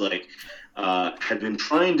Peters who's had been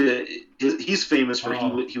trying to. He's famous for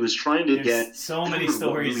he was trying to get so many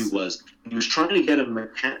stories. He was trying to get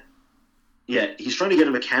he's trying to get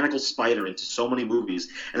a mechanical spider into so many movies,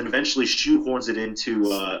 and then eventually shoehorns it into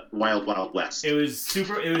Wild Wild West. It was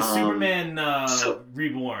Superman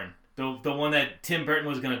Reborn, the one that Tim Burton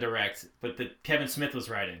was going to direct, but that Kevin Smith was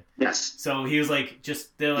writing. Yes. So he was can you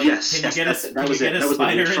get a spider in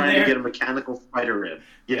there? Trying to get a mechanical spider in.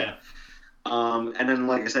 Yeah. And then,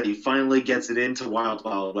 like I said, he finally gets it into Wild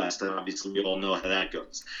Wild West, and obviously we all know how that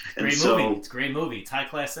goes. It's a great movie. It's high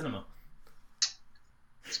class cinema.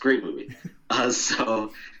 It's a great movie.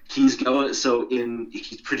 So he's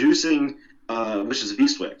producing Witches of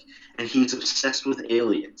Eastwick, and he's obsessed with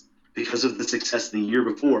aliens because of the success the year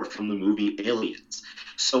before from the movie Aliens.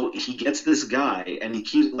 So he gets this guy, and he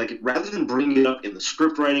keeps rather than bring it up in the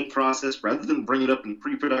script writing process, rather than bring it up in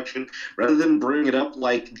pre-production, rather than bring it up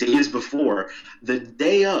days before, the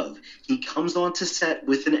day of, he comes onto set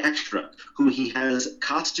with an extra who he has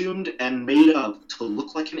costumed and made up to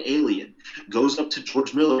look like an alien, goes up to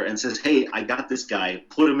George Miller and says, hey, I got this guy,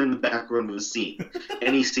 put him in the background of a scene.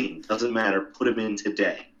 Any scene, doesn't matter, put him in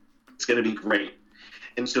today. It's going to be great.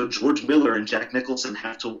 And so George Miller and Jack Nicholson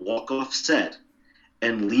have to walk off set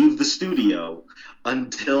and leave the studio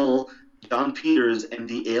until John Peters and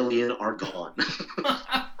the alien are gone.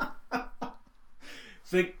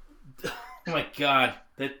 Oh my god,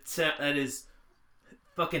 that is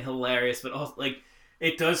fucking hilarious, but also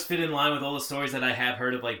it does fit in line with all the stories that I have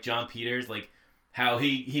heard of John Peters, how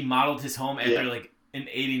he modeled his home after in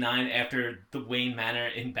 '89 after the Wayne Manor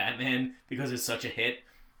in Batman because it's such a hit.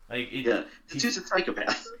 He's a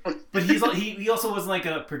psychopath. But he also wasn't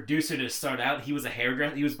a producer to start out. He was a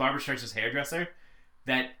hairdresser. He was Barbara Streisand's hairdresser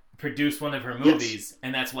that produced one of her movies,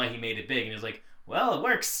 and that's why he made it big. And he was like, well, it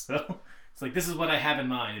works. So it's this is what I have in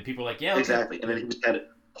mind. And people are like, yeah, okay. Exactly. And then he just had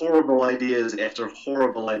horrible ideas after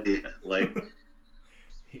horrible idea.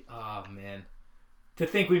 Oh, man. To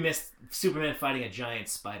think we missed Superman fighting a giant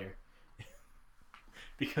spider.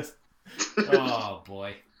 Because, oh,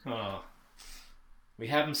 boy. Oh. We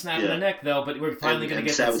have him snapping the neck though, but we're finally going to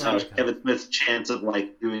get that sabotage Kevin Smith's chance of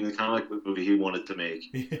like doing the comic book movie he wanted to make.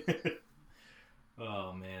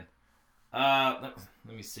 Oh man.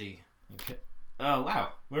 Let me see. Okay. Oh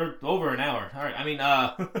wow, we're over an hour. All right. I mean,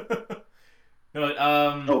 no.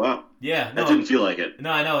 Oh wow. Yeah. No, that didn't feel like it. No,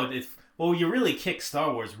 I know. Well, you really kicked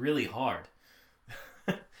Star Wars really hard.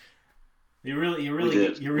 you really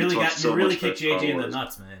kicked JJ in the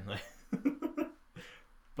nuts, man. Like,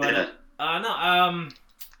 but no.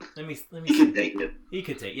 Let me. He can take it. He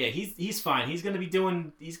could take. Yeah, he's fine. He's gonna be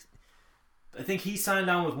doing. I think he signed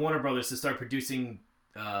on with Warner Brothers to start producing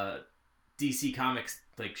DC Comics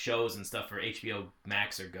like shows and stuff for HBO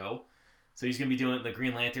Max or Go. So he's gonna be doing the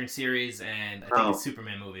Green Lantern series and I think a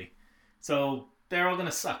Superman movie. So they're all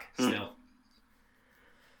gonna suck still.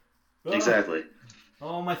 Exactly.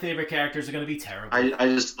 All my favorite characters are gonna be terrible. I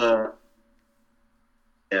just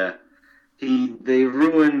yeah. They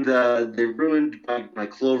ruined my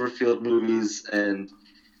Cloverfield movies, and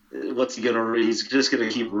what's he gonna? He's just gonna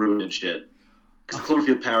keep ruining shit. Because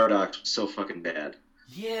Cloverfield Paradox was so fucking bad.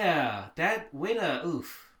 Yeah, that way to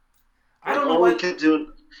oof. I don't know what he kept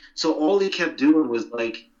doing. So all he kept doing was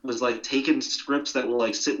taking scripts that were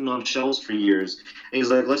like sitting on shelves for years, and he's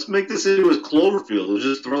like, let's make this into a Cloverfield. We'll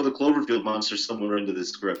just throw the Cloverfield monster somewhere into this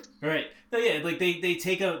script. Right. No, yeah, like they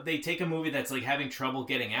take a movie that's like having trouble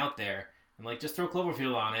getting out there. And like, just throw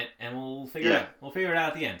Cloverfield on it, and we'll figure it out. We'll figure it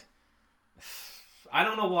out at the end. I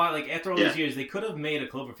don't know why. Like after all these years, they could have made a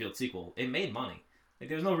Cloverfield sequel. It made money. Like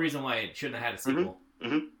there's no reason why it shouldn't have had a sequel. Mm-hmm.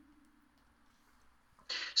 Mm-hmm.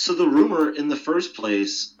 So the rumor in the first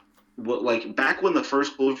place, back when the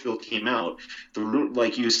first Cloverfield came out,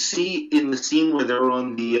 you see in the scene where they're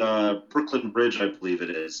on the Brooklyn Bridge, I believe it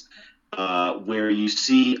is, where you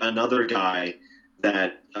see another guy.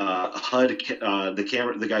 That HUD,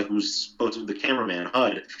 the guy who's supposed to be the cameraman,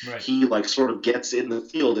 HUD, right. He like sort of gets in the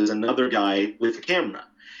field as another guy with a camera,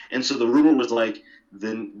 and so the rumor was like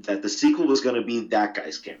that the sequel was going to be that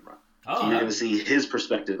guy's camera. Oh, so you're going to see his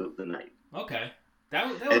perspective of the night. Okay, that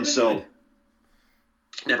would and be so good.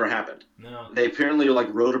 Never happened. No, they apparently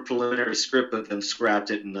wrote a preliminary script, but then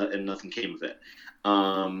scrapped it, and nothing came of it.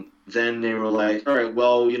 Then they were like, all right,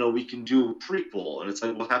 well, we can do a prequel. And it's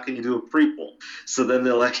like, well, how can you do a prequel? So then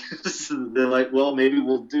they're like, well, maybe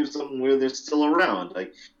we'll do something where they're still around.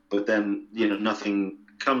 But then, nothing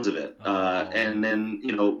comes of it. And then,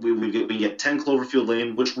 we get 10 Cloverfield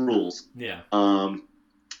Lane, which rules. Yeah.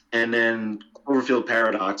 And then Cloverfield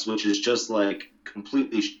Paradox, which is just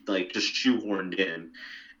completely just shoehorned in.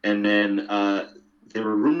 And then, there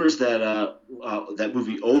were rumors that that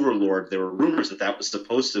movie Overlord. There were rumors that was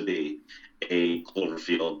supposed to be a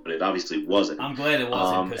Cloverfield, but it obviously wasn't. I'm glad it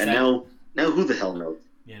wasn't. Now who the hell knows?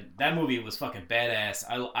 Yeah, that movie was fucking badass.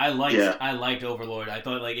 I liked Overlord. I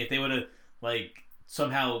thought if they would have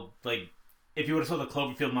somehow if you would have saw the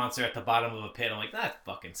Cloverfield monster at the bottom of a pit, I'm like, that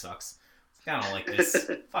fucking sucks. I don't like this.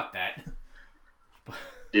 Fuck that.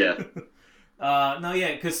 Yeah. No,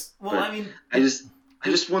 yeah, because I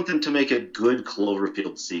just want them to make a good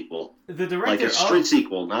Cloverfield sequel. The director, a straight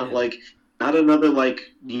sequel, not another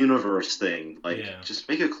universe thing. Just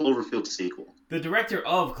make a Cloverfield sequel. The director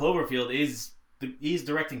of Cloverfield he's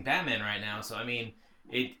directing Batman right now, so I mean,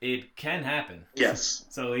 it can happen. Yes.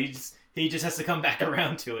 So he just has to come back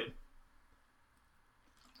around to it.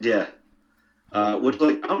 Yeah.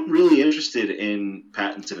 I'm really interested in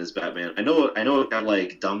Pattinson as Batman. I know it got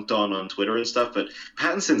dunked on Twitter and stuff, but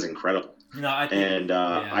Pattinson's incredible. No, I think,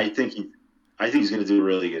 I think he's going to do a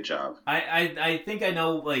really good job. I think I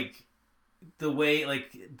know the way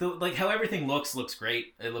how everything looks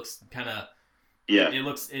great. It looks kind of It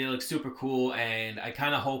looks super cool, and I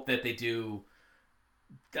kind of hope that they do.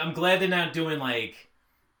 I'm glad they're not doing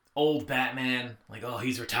old Batman,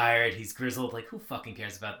 he's retired, he's grizzled. Who fucking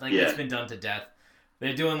cares about it's been done to death.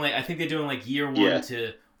 They're doing I think they're doing year 1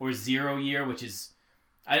 or 0 year, which is.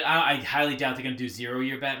 I highly doubt they're going to do 0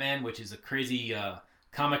 year Batman, which is a crazy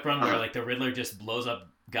comic run where the Riddler just blows up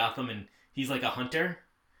Gotham and he's a hunter.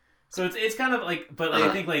 So it's kind of but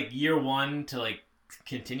I think year 1 to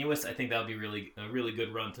continuous, I think that would be a really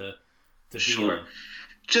good run to sure. be on.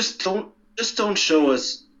 Just don't show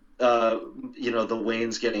us the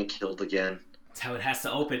Waynes getting killed again. That's how it has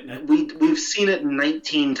to open. We've seen it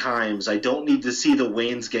 19 times. I don't need to see the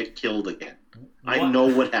Waynes get killed again. I know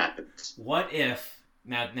what happens. What if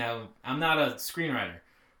now I'm not a screenwriter,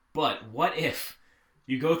 but what if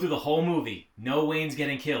you go through the whole movie, no Wayne's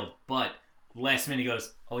getting killed, but last minute he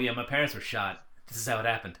goes, oh yeah, my parents were shot. This is how it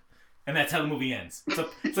happened. And that's how the movie ends.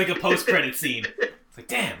 It's like a post-credit scene. It's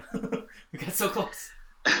damn, we got so close.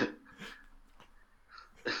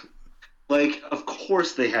 Like, of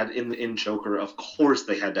course they had in Joker. Of course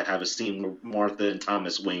they had to have a scene where Martha and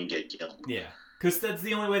Thomas Wayne get killed. Yeah, because that's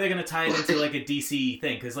the only way they're gonna tie it into like a DC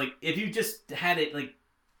thing. Because like if you just had it like,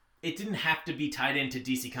 it didn't have to be tied into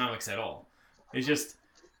DC Comics at all. It was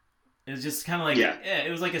just kind of like it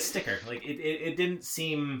was like a sticker. Like it didn't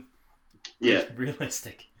seem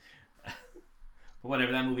realistic. But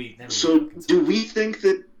whatever, that movie. So do we think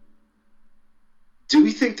that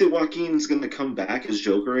Joaquin's gonna come back as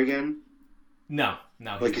Joker again? No.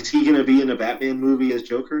 Like, is he gonna be in a Batman movie as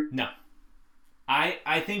Joker? No.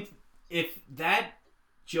 I think if that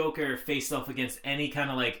Joker faced off against any kind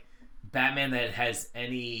of like Batman that has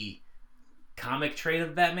any comic trait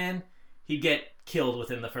of Batman, he'd get killed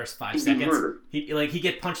within the first 5 seconds. He'd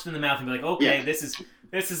get punched in the mouth and be like, okay, this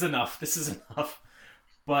is enough. This is enough.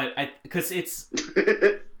 But because it's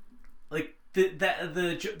like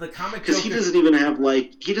the comic, because he doesn't even have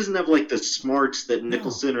the smarts that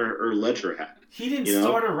Nicholson or Ledger had. He didn't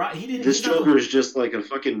start a riot. This Joker is just like a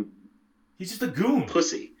fucking. He's just a goon.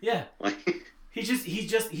 Pussy. Yeah. Like he just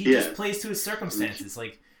plays to his circumstances.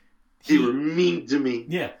 Like they were mean to me.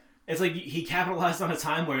 Yeah. It's like he capitalized on a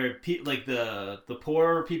time where like the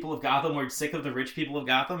poor people of Gotham were sick of the rich people of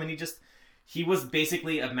Gotham, and he was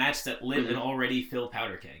basically a match that lit an already filled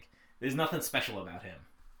powder keg. There's nothing special about him.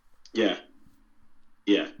 Yeah.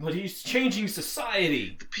 Yeah. But he's changing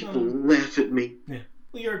society. The people laugh at me. Yeah.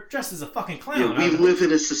 Well, you're dressed as a fucking clown. Yeah, we live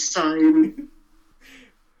in a society.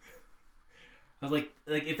 I was like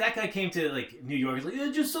if that guy came to like New York, he's like,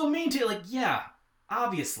 you're just so mean to you. Like, yeah,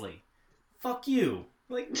 obviously. Fuck you.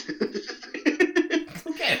 Like,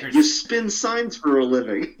 who cares? You spin signs for a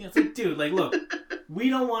living. Yeah, it's like, dude, like, look,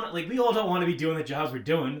 we all don't want to be doing the jobs we're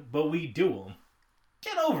doing, but we do them.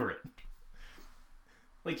 Get over it.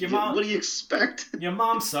 Like, your mom. What do you expect? Your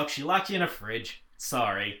mom sucks. She locked you in a fridge.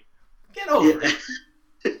 Sorry. Get over it.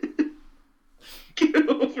 Get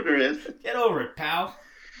over it. Get over it, pal.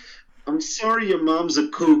 I'm sorry your mom's a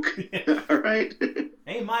kook. Alright?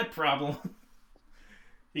 Ain't my problem.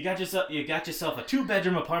 You got yourself a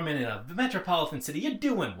 2-bedroom apartment in a metropolitan city. You're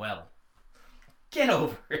doing well. Get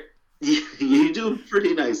over it. You do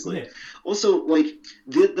pretty nicely. Yeah. Also, like,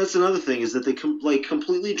 that's another thing, is that they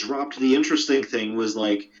completely dropped the interesting thing was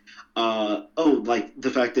like, like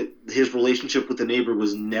the fact that his relationship with the neighbor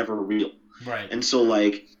was never real. Right. And so,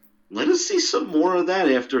 like, let us see some more of that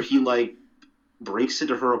after he, like, breaks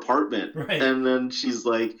into her apartment. Right. And then she's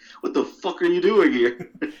like, what the fuck are you doing here?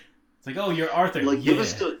 It's like, oh, you're Arthur. Like, yeah.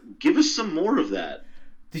 give us some more of that.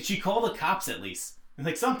 Did she call the cops at least?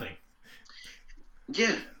 Like, something.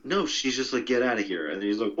 Yeah. No, she's just like, get out of here. And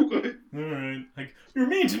he's like, okay. Alright. Like, you're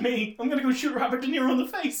mean to me. I'm gonna go shoot Robert De Niro in the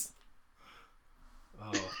face.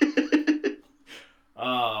 Oh.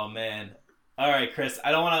 Oh, man. Alright, Chris. I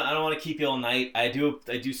don't wanna keep you all night. I do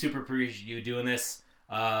super appreciate you doing this.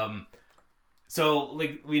 So,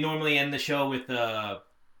 like, we normally end the show with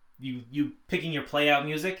you picking your play out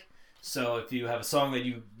music. So if you have a song that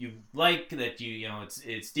you like, that you know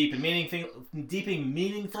it's deep and meaningful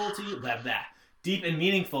to you, deep and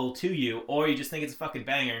meaningful to you, or you just think it's a fucking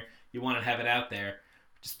banger, you want to have it out there,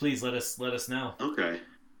 just please let us know. Okay.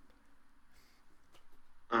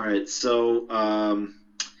 All right. So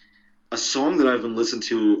a song that I've been listening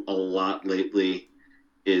to a lot lately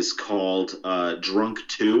is called "Drunk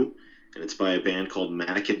 2," and it's by a band called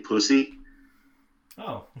Mannequin Pussy.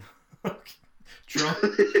 Oh. Drunk.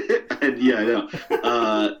 And yeah, I know.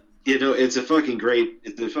 It's a fucking great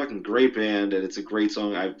band, and it's a great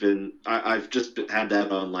song. I've just had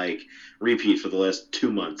that on like repeat for the last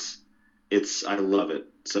 2 months. I love it.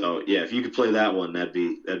 So yeah, if you could play that one, that'd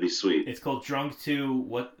be sweet. It's called Drunk 2.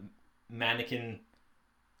 What? Mannequin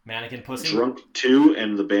Pussy. Drunk 2,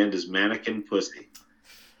 and the band is Mannequin Pussy.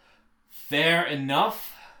 Fair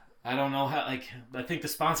enough. I don't know how, like, I think the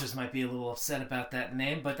sponsors might be a little upset about that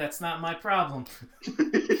name, but that's not my problem.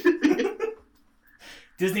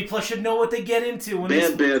 Disney Plus should know what they get into. When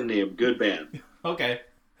band name, good band. Okay.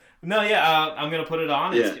 No, yeah, I'm going to put it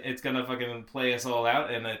on. Yeah. It's going to fucking play us all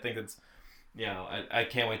out, and I think it's, I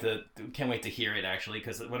can't wait to hear it, actually,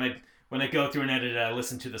 because when I go through and edit it, I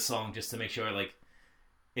listen to the song just to make sure, like,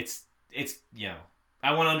 it's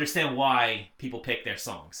I want to understand why people pick their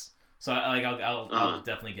songs. So I'll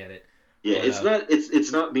definitely get it. Yeah, but,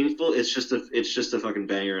 it's not meaningful. It's just a fucking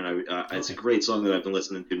banger, and it's a great song that I've been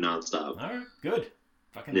listening to nonstop. All right, good.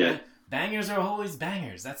 Fucking bangers are always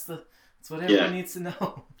bangers. That's what everyone needs to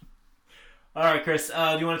know. All right, Chris.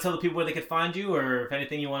 Do you want to tell the people where they could find you, or if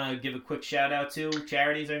anything you want to give a quick shout out to,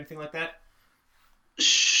 charities or anything like that?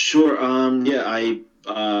 Sure. You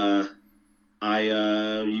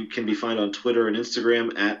can be found on Twitter and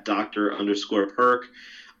Instagram at Dr._Perk.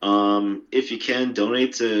 If you can,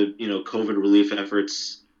 donate to, COVID relief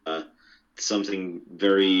efforts. Something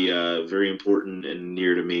very, very important and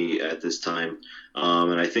near to me at this time.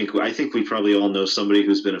 And I think we probably all know somebody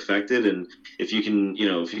who's been affected. And if you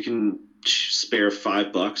can, spare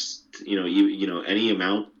 $5, any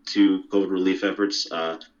amount to COVID relief efforts,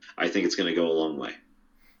 I think it's going to go a long way.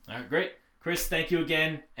 All right, great. Chris, thank you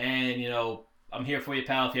again. And, I'm here for you,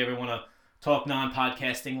 pal, if you ever want to talk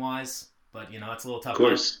non-podcasting wise. But, it's a little tough. Of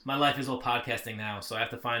course. My life is all podcasting now, so I have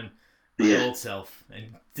to find my old self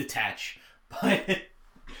and detach. But,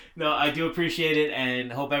 no, I do appreciate it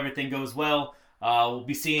and hope everything goes well. We'll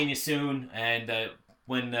be seeing you soon. And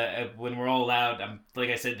when we're all allowed, like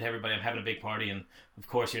I said to everybody, I'm having a big party. And, of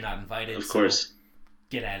course, you're not invited. Of course. So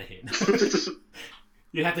get out of here.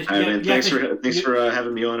 You have to. Thanks for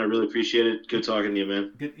having me on. I really appreciate it. Good talking to you,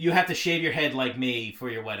 man. You have to shave your head like me for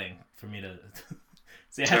your wedding for me to.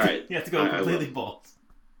 So you have to go completely bald.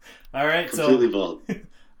 All right, completely bald.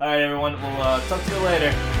 All right, everyone. We'll talk to you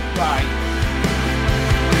later. Bye.